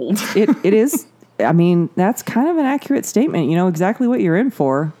gold. It is. I mean, that's kind of an accurate statement. You know exactly what you're in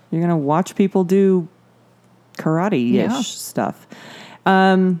for. You're going to watch people do karate-ish stuff.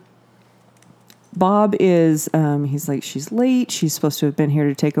 Bob is, he's like, she's late. She's supposed to have been here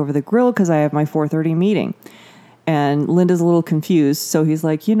to take over the grill because I have my 4:30 meeting. And Linda's a little confused. So he's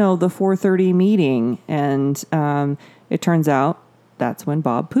like, you know, the 4:30 meeting. And it turns out that's when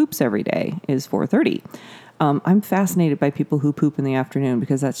Bob poops every day is 4:30. I'm fascinated by people who poop in the afternoon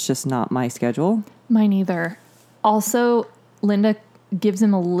because that's just not my schedule. Mine either. Also, Linda gives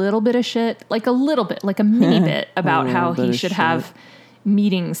him a little bit of shit, like a little bit, like a mini bit about how he should have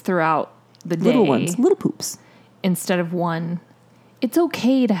meetings throughout the day. Little ones, little poops. Instead of one. it's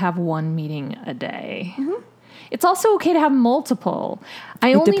okay to have one meeting a day. Mm-hmm. It's also okay to have multiple.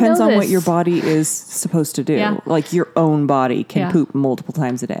 It depends on what your body is supposed to do. Yeah. Like your own body can poop multiple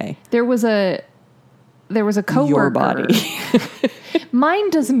times a day. There was a coworker. Your body. Mine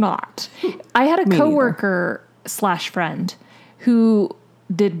does not. I had a coworker / friend who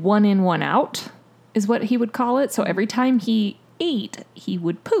did 1 in, 1 out is what he would call it. So every time he ate, he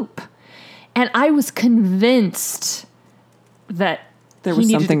would poop. And I was convinced that there was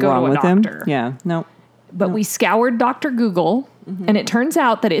something wrong with him. Yeah. No. But we scoured Dr. Google, and it turns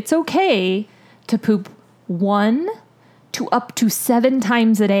out that it's okay to poop 1 to up to 7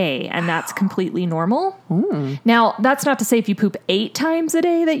 times a day, and that's completely normal. Now, that's not to say if you poop 8 times a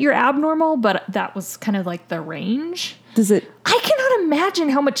day that you're abnormal, but that was kind of like the range. I cannot imagine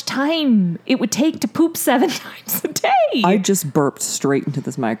how much time it would take to poop 7 times a day. I just burped straight into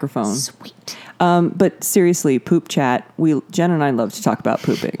this microphone. Sweet. But seriously, poop chat. Jen and I love to talk about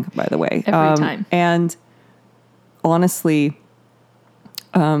pooping, by the way. Every time. And honestly,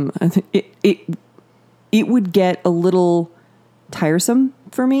 it would get a little tiresome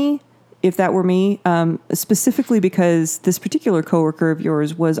for me if that were me, specifically because this particular coworker of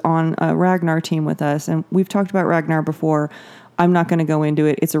yours was on a Ragnar team with us, and we've talked about Ragnar before. I'm not going to go into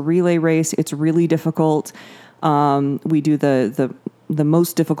it. It's a relay race. It's really difficult. We do the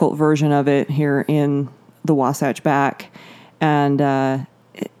most difficult version of it here in the Wasatch Back, and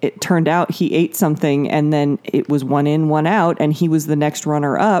it turned out he ate something, and then it was 1 in, 1 out, and he was the next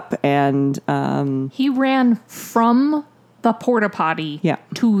runner up, and he ran from the porta potty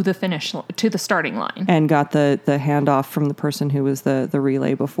to the to the starting line, and got the handoff from the person who was the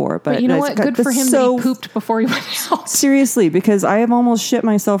relay before. But you know what? Good for him that he pooped before he went out. Seriously, because I have almost shit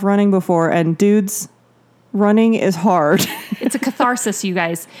myself running before, and dudes, running is hard. It's a catharsis, you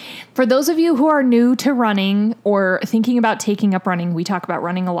guys. For those of you who are new to running or thinking about taking up running, we talk about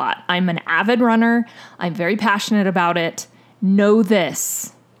running a lot. I'm an avid runner. I'm very passionate about it. Know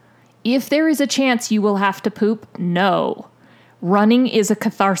this. If there is a chance you will have to poop, no. Running is a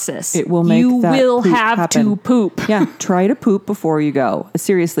catharsis. It will make you that will poop have happen. to poop. Yeah, try to poop before you go.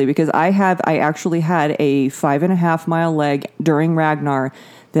 Seriously, because I actually had a 5.5 mile leg during Ragnar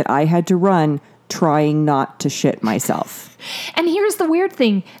that I had to run trying not to shit myself. And here's the weird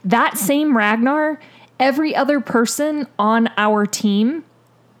thing. That same Ragnar, every other person on our team,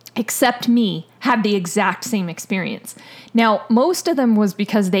 except me, had the exact same experience. Now, most of them was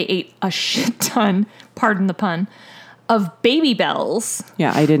because they ate a shit ton, pardon the pun, of Baby Bells.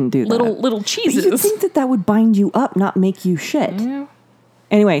 Yeah, I didn't do that. Little cheeses. But you'd think that would bind you up, not make you shit. Yeah.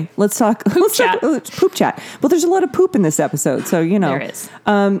 Anyway, let's talk poop chat. Well, there's a lot of poop in this episode, so you know. There is.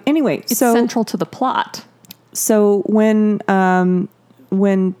 Anyway, it's central to the plot. So when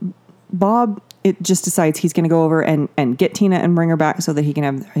Bob just decides he's going to go over and get Tina and bring her back so that he can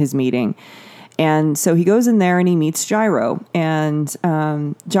have his meeting, and so he goes in there and he meets Gyro, and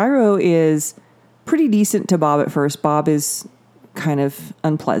Gyro is pretty decent to Bob at first. Bob is kind of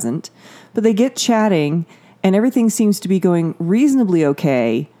unpleasant, but they get chatting. And everything seems to be going reasonably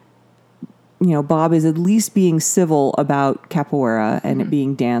okay. You know, Bob is at least being civil about capoeira and it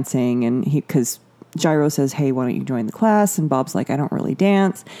being dancing. And because Gyro says, hey, why don't you join the class? And Bob's like, I don't really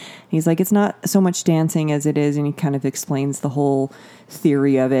dance. And he's like, it's not so much dancing as it is. And he kind of explains the whole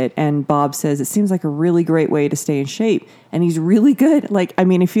theory of it. And Bob says, it seems like a really great way to stay in shape. And he's really good. Like, I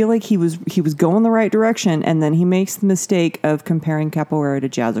mean, I feel like he was going the right direction. And then he makes the mistake of comparing capoeira to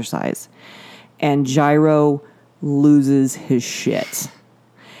jazzercise. And Gyro loses his shit.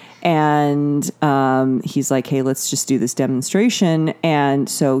 And he's like, hey, let's just do this demonstration. And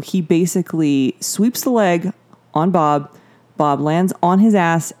so he basically sweeps the leg on Bob. Bob lands on his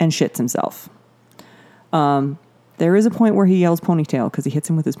ass and shits himself. There is a point where he yells ponytail because he hits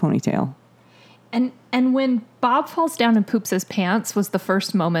him with his ponytail. And when Bob falls down and poops his pants was the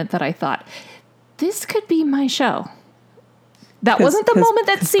first moment that I thought, this could be my show. That wasn't the moment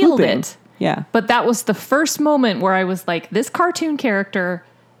that sealed it. Yeah. But that was the first moment where I was like, this cartoon character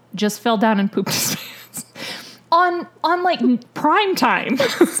just fell down and pooped his pants on like prime time.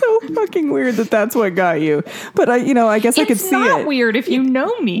 So fucking weird that that's what got you. But I guess I could see it. It's not weird if you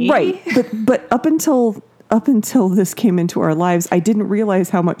know me. Right. But up until this came into our lives, I didn't realize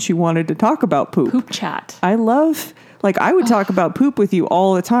how much you wanted to talk about poop. Poop chat. I would talk about poop with you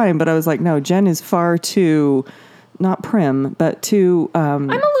all the time, but I was like, no, Jen is far too not prim, but too... I'm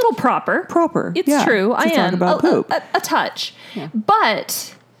a little proper. It's true. I am. Talk about poop. A touch. Yeah.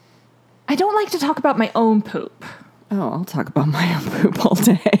 But I don't like to talk about my own poop. Oh, I'll talk about my own poop all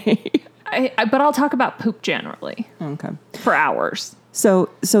day. But I'll talk about poop generally. Okay. For hours. So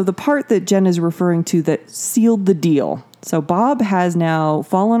the part that Jen is referring to that sealed the deal. So Bob has now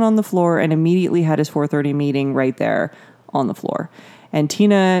fallen on the floor and immediately had his 4:30 meeting right there on the floor. And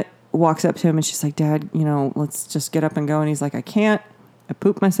Tina walks up to him and she's like, Dad, let's just get up and go. And he's like, I can't. I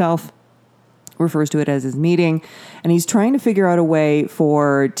pooped myself. Refers to it as his meeting. And he's trying to figure out a way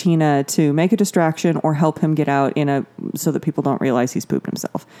for Tina to make a distraction or help him get out so that people don't realize he's pooped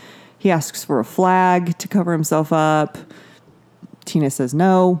himself. He asks for a flag to cover himself up. Tina says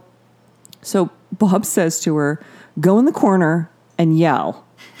no. So Bob says to her, go in the corner and yell.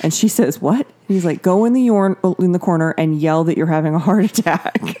 And she says, what? And he's like, go in the corner and yell that you're having a heart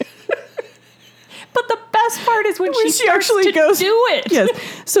attack. But the best part is when she actually goes do it. Yes.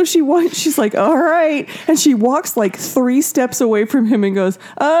 So she's like, all right. And she walks like 3 steps away from him and goes,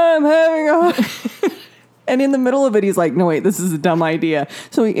 I'm having a And in the middle of it, he's like, no, wait, this is a dumb idea.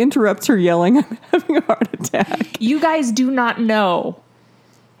 So he interrupts her yelling, I'm having a heart attack. You guys do not know.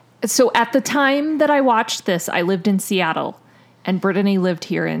 So at the time that I watched this, I lived in Seattle and Brittany lived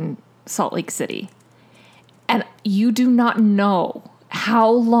here in Salt Lake City. And you do not know how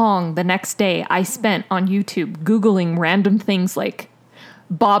long the next day I spent on YouTube Googling random things like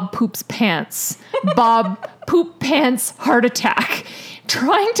Bob poops pants, Bob poop pants heart attack,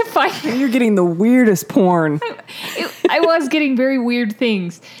 trying to find... You're getting the weirdest porn. I was getting very weird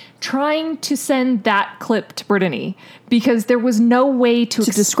things. Trying to send that clip to Brittany because there was no way to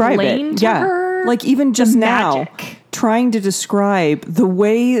describe it to her. Like even just now, magic. Trying to describe the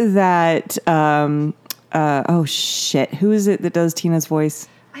way that... oh shit! Who is it that does Tina's voice?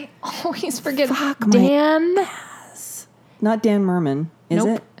 I always forget. Dan? Not Dan Merman, is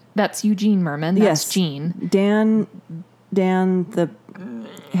it? That's Eugene Merman. That's yes. Gene. Dan, the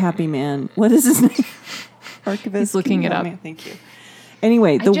happy man. What is his name? Archivist. He's looking it up. Thank you.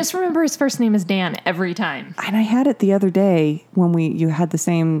 Anyway, I just remember his first name is Dan every time. And I had it the other day when you had the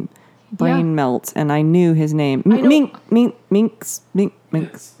same brain melt, and I knew his name. Minx. Mintz.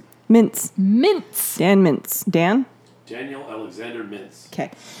 Dan Mintz. Dan? Daniel Alexander Mintz. Okay.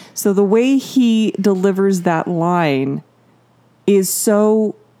 So the way he delivers that line is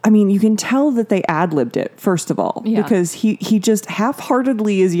so... I mean, you can tell that they ad-libbed it, first of all. Yeah. Because he just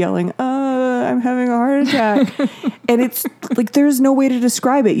half-heartedly is yelling, I'm having a heart attack. And it's like, there's no way to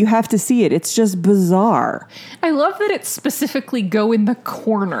describe it. You have to see it. It's just bizarre. I love that it's specifically go in the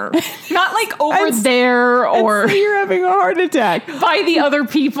corner. Not like over there or... you're having a heart attack. By the other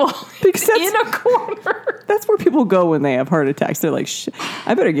people. Because in a corner. That's where people go when they have heart attacks. They're like,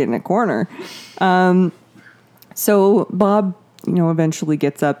 I better get in a corner. So Bob... eventually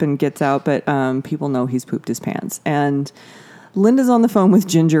gets up and gets out, but people know he's pooped his pants. And Linda's on the phone with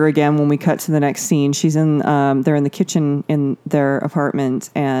Ginger again when we cut to the next scene. She's they're in the kitchen in their apartment,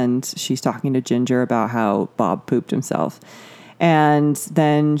 and she's talking to Ginger about how Bob pooped himself. And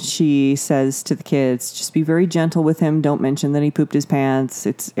then she says to the kids, just be very gentle with him. Don't mention that he pooped his pants.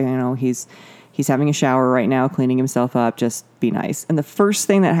 It's, he's having a shower right now, cleaning himself up. Just be nice. And the first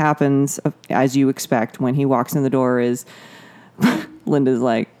thing that happens, as you expect, when he walks in the door is... Linda's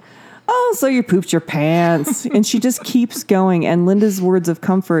like, oh, so you pooped your pants. And she just keeps going. And Linda's words of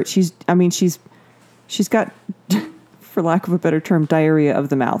comfort, she's got, for lack of a better term, diarrhea of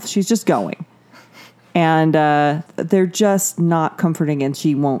the mouth. She's just going. And they're just not comforting, and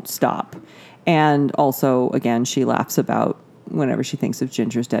she won't stop. And also, again, she laughs about whenever she thinks of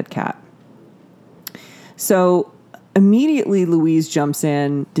Ginger's dead cat. So... immediately, Louise jumps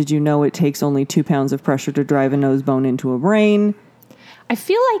in. Did you know it takes only 2 pounds of pressure to drive a nose bone into a brain? I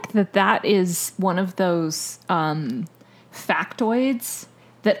feel like that is one of those factoids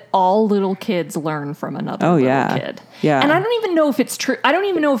that all little kids learn from another little kid. Yeah. And I don't even know if it's true. I don't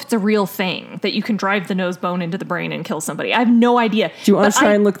even know if it's a real thing that you can drive the nose bone into the brain and kill somebody. I have no idea. Do you want to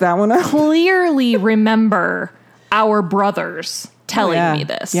try and look that one up? Clearly remember our brothers telling me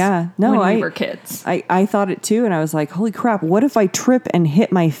this. Yeah. No, when we were kids. I thought it too, and I was like, holy crap, what if I trip and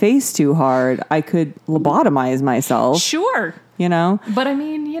hit my face too hard? I could lobotomize myself. Sure. But I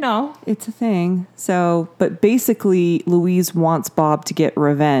mean, it's a thing. So, but basically, Louise wants Bob to get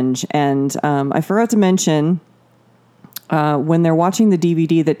revenge. And I forgot to mention, when they're watching the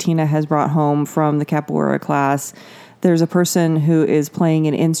DVD that Tina has brought home from the capoeira class, there's a person who is playing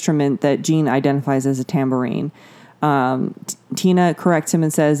an instrument that Gene identifies as a tambourine. Tina corrects him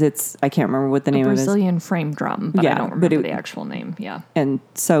and says I can't remember what the name of it is. Brazilian frame drum, but I don't remember the actual name. Yeah. And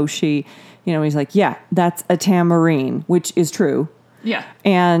so she, he's like, yeah, that's a tambourine, which is true. Yeah.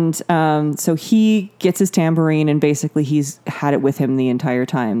 And so he gets his tambourine, and basically he's had it with him the entire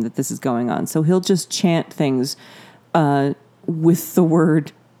time that this is going on. So he'll just chant things with the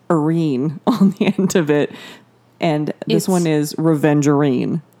word arene on the end of it. And this one is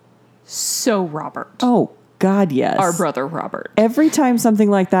Revengerine. So Robert. Oh, God, yes. Our brother Robert. Every time something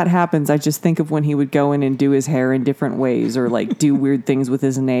like that happens, I just think of when he would go in and do his hair in different ways or like do weird things with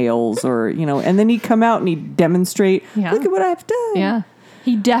his nails or, and then he'd come out and he'd demonstrate, look at what I've done. Yeah.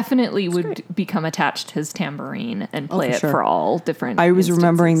 He definitely would become attached to his tambourine and play for all different I was instances.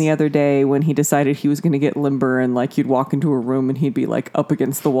 remembering the other day when he decided he was going to get limber and like you'd walk into a room and he'd be like up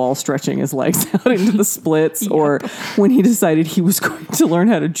against the wall stretching his legs out into the splits or when he decided he was going to learn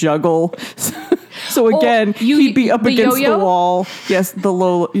how to juggle. So again, he'd be up against the wall. Yes, the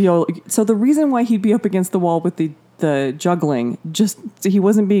low. So the reason why he'd be up against the wall with the juggling, just he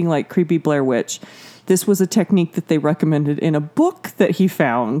wasn't being like creepy Blair Witch. This was a technique that they recommended in a book that he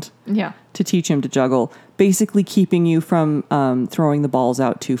found to teach him to juggle, basically keeping you from throwing the balls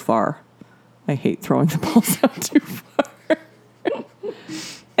out too far. I hate throwing the balls out too far.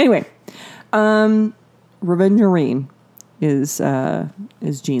 Anyway, Revengerine is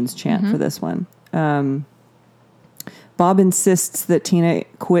Jean's chant for this one. Bob insists that Tina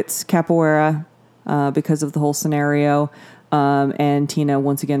quits capoeira because of the whole scenario. And Tina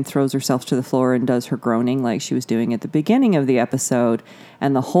once again throws herself to the floor and does her groaning like she was doing at the beginning of the episode.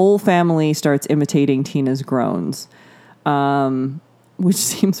 And the whole family starts imitating Tina's groans, which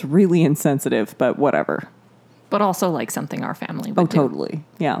seems really insensitive, but whatever. But also like something our family would do. Totally.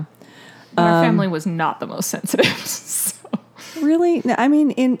 Yeah. But our family was not the most sensitive. So. Really? I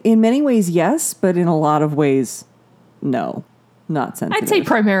mean, in many ways, yes, but in a lot of ways, no. Not sensitive. I'd say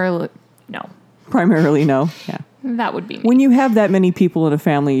primarily no. Primarily no, yeah. That would be me. When you have that many people in a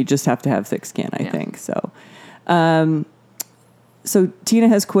family, you just have to have thick skin, I think. So so Tina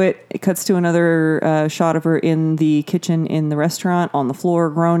has quit. It cuts to another shot of her in the kitchen in the restaurant on the floor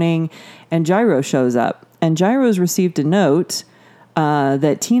groaning, and Gyro shows up. And Gyro's received a note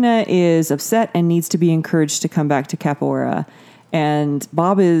that Tina is upset and needs to be encouraged to come back to capoeira. And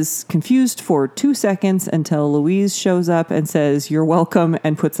Bob is confused for 2 seconds until Louise shows up and says, "You're welcome,"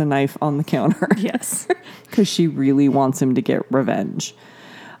 and puts a knife on the counter. Yes. Because she really wants him to get revenge.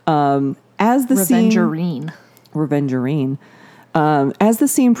 As the Revengerine. As the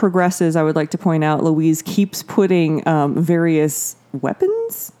scene progresses, I would like to point out Louise keeps putting various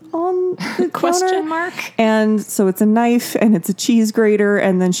weapons on the question counter. mark. And so it's a knife and it's a cheese grater,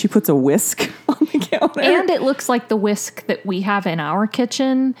 and then she puts a whisk on the counter. And it looks like the whisk that we have in our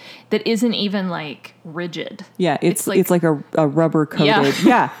kitchen that isn't even like rigid. Yeah, it's like a rubber coated.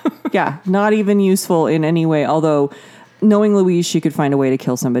 Yeah, not even useful in any way. Although, knowing Louise, she could find a way to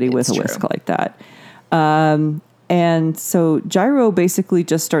kill somebody with a whisk like that. And so Gyro basically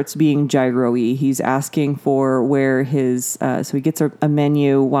just starts being gyro-y. He's asking for where his... so he gets a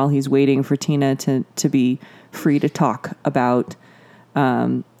menu while he's waiting for Tina to be free to talk about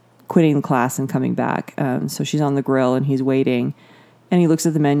quitting the class and coming back. So she's on the grill and he's waiting. And he looks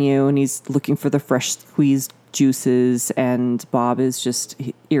at the menu and he's looking for the fresh squeezed juices. And Bob is just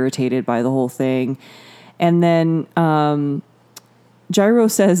irritated by the whole thing. And then... Gyro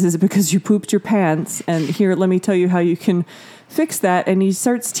says, "Is it because you pooped your pants? And here, let me tell you how you can fix that." And he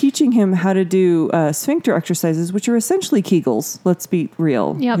starts teaching him how to do sphincter exercises, which are essentially Kegels. Let's be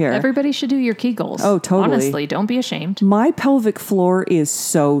real here. Everybody should do your Kegels. Oh, totally. Honestly, don't be ashamed. My pelvic floor is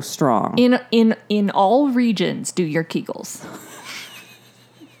so strong. In all regions, do your Kegels.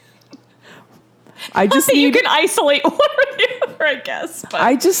 I just need, you can isolate one or the other, I guess. But.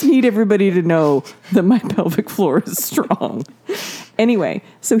 I just need everybody to know that my pelvic floor is strong. Anyway,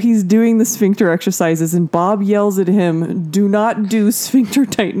 so he's doing the sphincter exercises, and Bob yells at him, "Do not do sphincter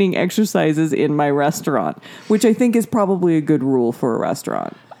tightening exercises in my restaurant," which I think is probably a good rule for a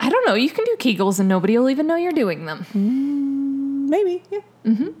restaurant. I don't know. You can do Kegels and nobody will even know you're doing them. Maybe, yeah.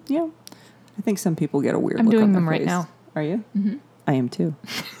 Mm-hmm. Yeah. I think some people get a weird look on their face. I'm doing them right now. Are you? Mm-hmm. I am too.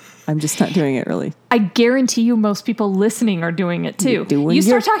 I'm just not doing it really. I guarantee you most people listening are doing it too. You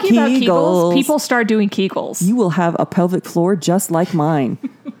start talking about Kegels, people start doing Kegels. You will have a pelvic floor just like mine.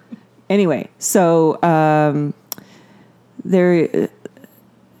 Anyway, so there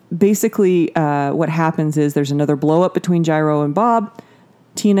basically what happens is there's another blow up between Gyro and Bob.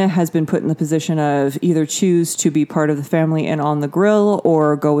 Tina has been put in the position of either choose to be part of the family and on the grill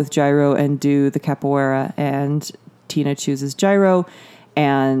or go with Gyro and do the capoeira, and Tina chooses Gyro.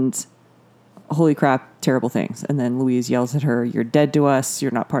 And holy crap, terrible things. And then Louise yells at her, "You're dead to us.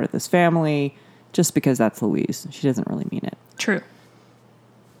 You're not part of this family," just because that's Louise. She doesn't really mean it. True.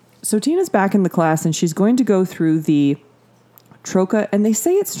 So Tina's back in the class and she's going to go through the Troca. And they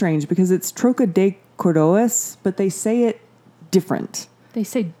say it's strange because it's Troca de Cordobas, but they say it different. They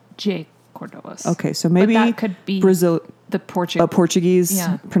say J. Cordobas. Okay, so maybe that could be Brazil, the Portuguese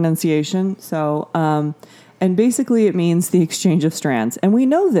pronunciation. So, And basically it means the exchange of strands. And we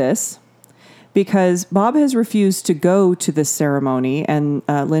know this because Bob has refused to go to this ceremony, and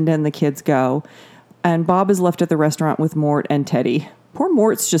Linda and the kids go. And Bob is left at the restaurant with Mort and Teddy. Poor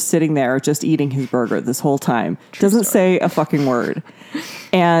Mort's just sitting there, just eating his burger this whole time. Doesn't say a fucking word.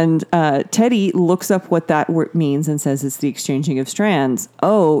 And Teddy looks up what that word means and says it's the exchanging of strands.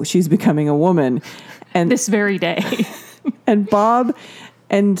 Oh, she's becoming a woman. And this very day. And Bob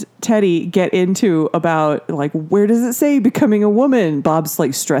and Teddy get into about, like, where does it say becoming a woman? Bob's,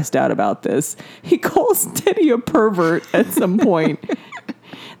 like, stressed out about this. He calls Teddy a pervert at some point.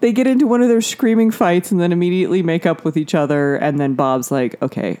 They get into one of their screaming fights and then immediately make up with each other. And then Bob's like,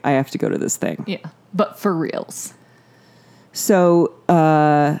 okay, I have to go to this thing. Yeah, but for reals. So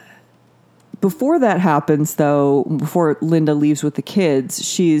before that happens, though, before Linda leaves with the kids,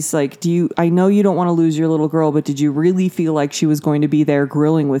 she's like, I know you don't want to lose your little girl, but did you really feel like she was going to be there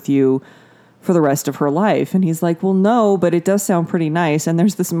grilling with you for the rest of her life? And he's like, well, no, but it does sound pretty nice. And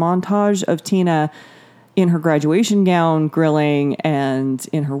there's this montage of Tina in her graduation gown grilling and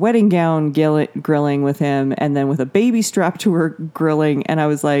in her wedding gown grilling with him, and then with a baby strapped to her grilling. And I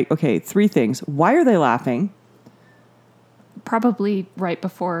was like, okay, 3 things. Why are they laughing? Probably right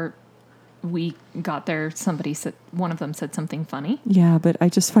before we got there, one of them said something funny. Yeah, but I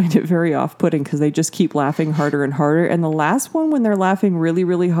just find it very off-putting because they just keep laughing harder and harder. And the last one, when they're laughing really,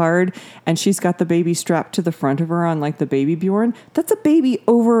 really hard, and she's got the baby strapped to the front of her on, like, the baby Bjorn, that's a baby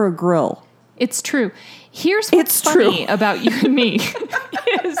over a grill. It's true. Here's what's funny about you and me.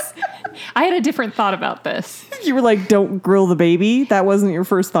 I had a different thought about this. You were like, don't grill the baby? That wasn't your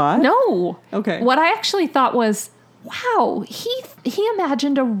first thought? No. Okay. What I actually thought was, wow, he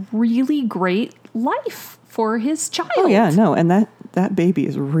imagined a really great life for his child. Oh, yeah, no. And that baby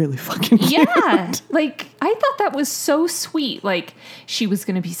is really fucking cute. Yeah. Like, I thought that was so sweet. Like, she was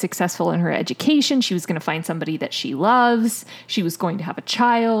going to be successful in her education. She was going to find somebody that she loves. She was going to have a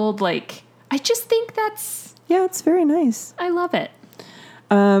child. Like, I just think that's... Yeah, it's very nice. I love it.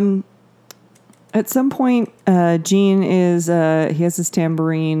 At some point, Gene is, he has his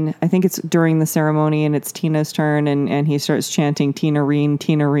tambourine. I think it's during the ceremony, and it's Tina's turn, and he starts chanting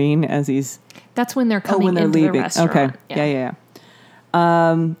Tina-reen, as he's... That's when they're coming into leaving. The restaurant. Okay,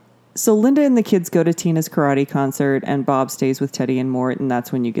 yeah. So Linda and the kids go to Tina's karate concert, and Bob stays with Teddy and Mort, and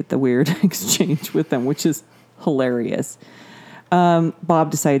that's when you get the weird exchange with them, which is hilarious. Bob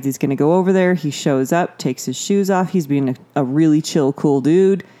decides he's going to go over there. He shows up, takes his shoes off. He's being a really chill, cool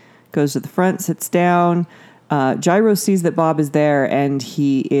dude. Goes to the front, sits down. Gyro sees that Bob is there, and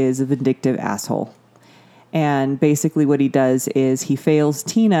he is a vindictive asshole. And basically what he does is he fails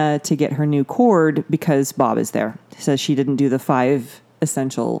Tina to get her new cord because Bob is there. He says she didn't do the 5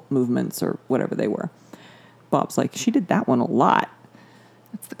 essential movements or whatever they were. Bob's like, she did that one a lot.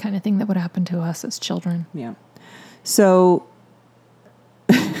 That's the kind of thing that would happen to us as children. Yeah. So...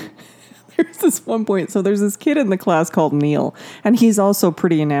 There's this one point. So there's this kid in the class called Neil, and he's also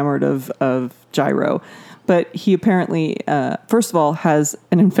pretty enamored of Gyro. But he apparently, first of all, has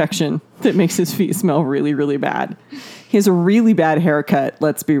an infection that makes his feet smell really, really bad. He has a really bad haircut,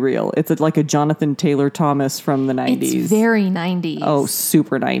 let's be real. It's like a Jonathan Taylor Thomas from the 90s. It's very 90s. Oh,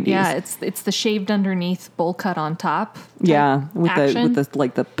 super 90s. Yeah, it's the shaved underneath, bowl cut on top. Yeah, with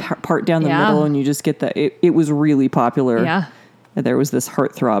the part down the middle, and you just get it was really popular. Yeah. There was this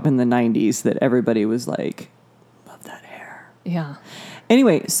heartthrob in the 90s that everybody was like, love that hair. Yeah.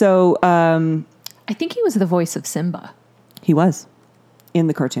 Anyway, so... I think he was the voice of Simba. He was. In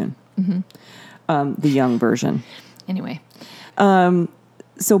the cartoon. Mm-hmm. The young version. Anyway.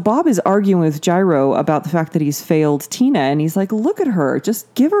 So Bob is arguing with Gyro about the fact that he's failed Tina, and he's like, look at her.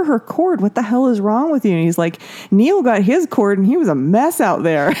 Just give her cord. What the hell is wrong with you? And he's like, Neil got his cord, and he was a mess out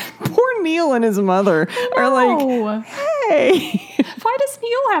there. Poor Neil and his mother are like, hey. Why does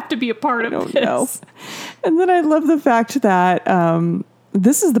Neil have to be a part of this? I don't know. And then I love the fact that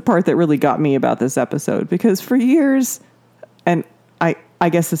this is the part that really got me about this episode, because for years, and I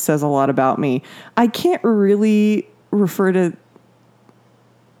guess this says a lot about me, I can't really refer to...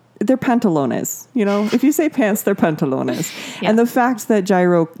 They're pantalones, you know? If you say pants, they're pantalones. Yeah. And the fact that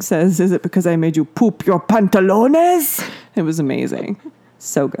Gyro says, is it because I made you poop your pantalones? It was amazing.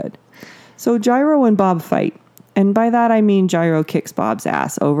 So good. So Gyro and Bob fight. And by that, I mean Gyro kicks Bob's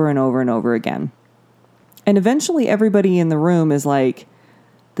ass over and over and over again. And eventually everybody in the room is like,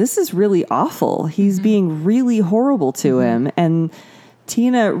 this is really awful. He's being really horrible to him. And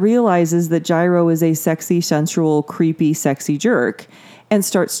Tina realizes that Gyro is a sexy, sensual, creepy, sexy jerk, and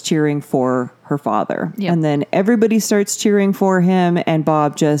starts cheering for her father. Yep. And then everybody starts cheering for him, and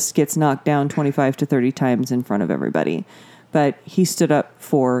Bob just gets knocked down 25 to 30 times in front of everybody. but he stood up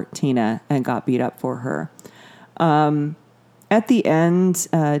for Tina and got beat up for her. At the end,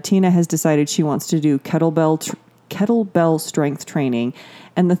 Tina has decided she wants to do kettlebell strength training.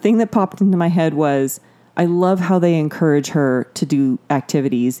 And the thing that popped into my head was, I love how they encourage her to do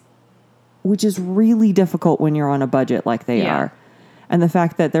activities, which is really difficult when you're on a budget like they are. And the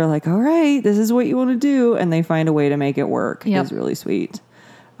fact that they're like, all right, this is what you want to do. And they find a way to make it work is really sweet.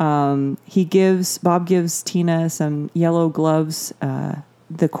 Bob gives Tina some yellow gloves.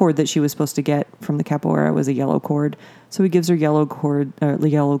 The cord that she was supposed to get from the capoeira was a yellow cord. So he gives her yellow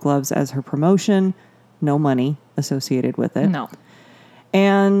gloves as her promotion. No money associated with it. No.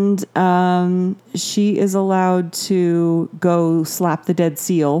 And she is allowed to go slap the dead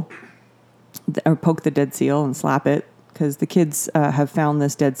seal, or poke the dead seal and slap it, because the kids have found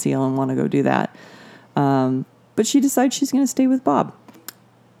this dead seal and want to go do that. But she decides she's going to stay with Bob.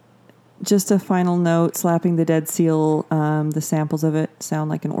 Just a final note, slapping the dead seal, the samples of it sound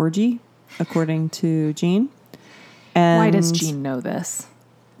like an orgy, according to Gene. And why does Gene know this?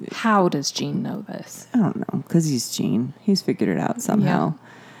 How does Gene know this? I don't know, because he's Gene. He's figured it out somehow.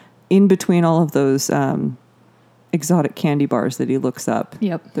 Yeah. In between all of those exotic candy bars that he looks up,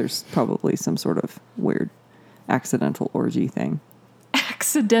 there's probably some sort of weird accidental orgy thing.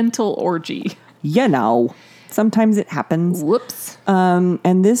 Accidental orgy. You know, sometimes it happens. Whoops.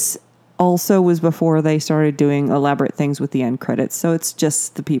 And this also was before they started doing elaborate things with the end credits. So it's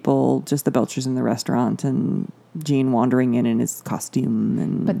just the people, just the Belchers in the restaurant and Gene wandering in his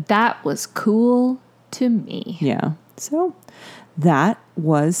costume. But that was cool to me. Yeah. So that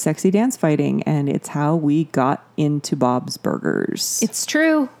was Sexy Dance Fighting, and it's how we got into Bob's Burgers. It's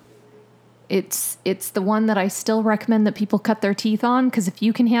true. It's the one that I still recommend that people cut their teeth on, because if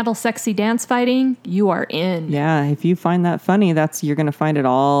you can handle sexy dance fighting, you are in. Yeah, if you find that funny, you're going to find it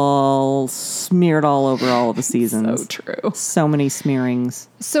all smeared all over all of the seasons. So true. So many smearings.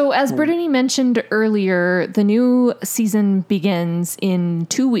 So as Brittany mentioned earlier, the new season begins in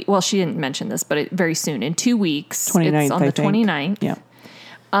 2 weeks. Well, she didn't mention this, but very soon, in 2 weeks. 29th, it's on the 29th.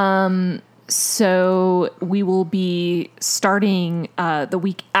 Yeah. So we will be starting the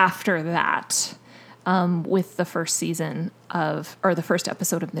week after that with the first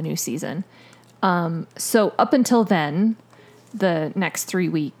episode of the new season. So up until then, the next 3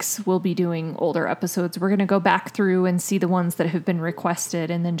 weeks, we'll be doing older episodes. We're going to go back through and see the ones that have been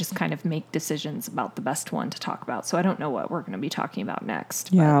requested and then just kind of make decisions about the best one to talk about. So I don't know what we're going to be talking about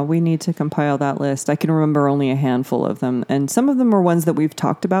next. Yeah, we need to compile that list. I can remember only a handful of them. And some of them are ones that we've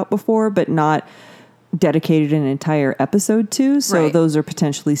talked about before, but not dedicated an entire episode to. So those are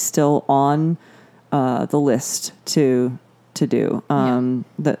potentially still on the list to do.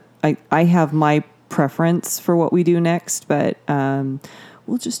 I have my preference for what we do next, but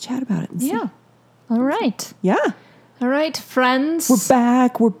we'll just chat about it and see. Yeah. All right. Yeah. All right, friends. We're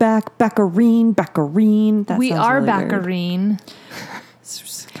back. Baccarine. We are really Baccarine.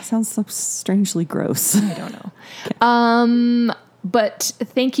 Sounds so strangely gross. I don't know. But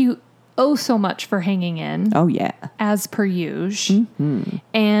thank you so much for hanging in. Oh, yeah. As per usual. Mm-hmm.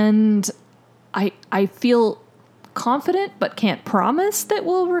 And I feel confident, but can't promise that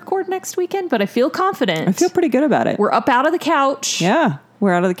we'll record next weekend, but I feel confident. I feel pretty good about it. We're up out of the couch. Yeah,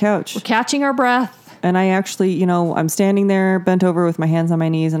 we're out of the couch. We're catching our breath. And I actually, I'm standing there bent over with my hands on my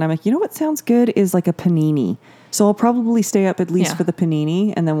knees, and I'm like, what sounds good is like a panini. So I'll probably stay up at least for the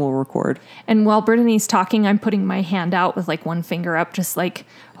panini, and then we'll record. And while Brittany's talking, I'm putting my hand out with like one finger up, just like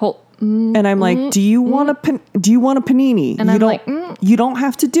hold. And I'm like, do you want a panini? And you don't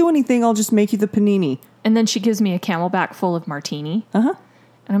have to do anything. I'll just make you the panini. And then she gives me a Camelback full of martini. Uh-huh.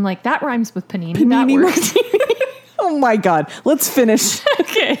 And I'm like, that rhymes with panini. Panini that works. martini. Oh my God. Let's finish.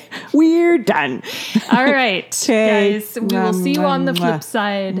 Okay. We're done. All right. Guys, we will see you on the flip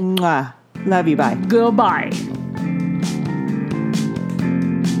side. Mwah. Love you. Bye. Goodbye.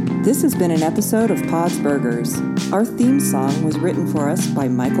 This has been an episode of Pod's Burgers. Our theme song was written for us by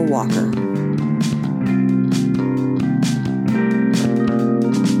Michael Walker.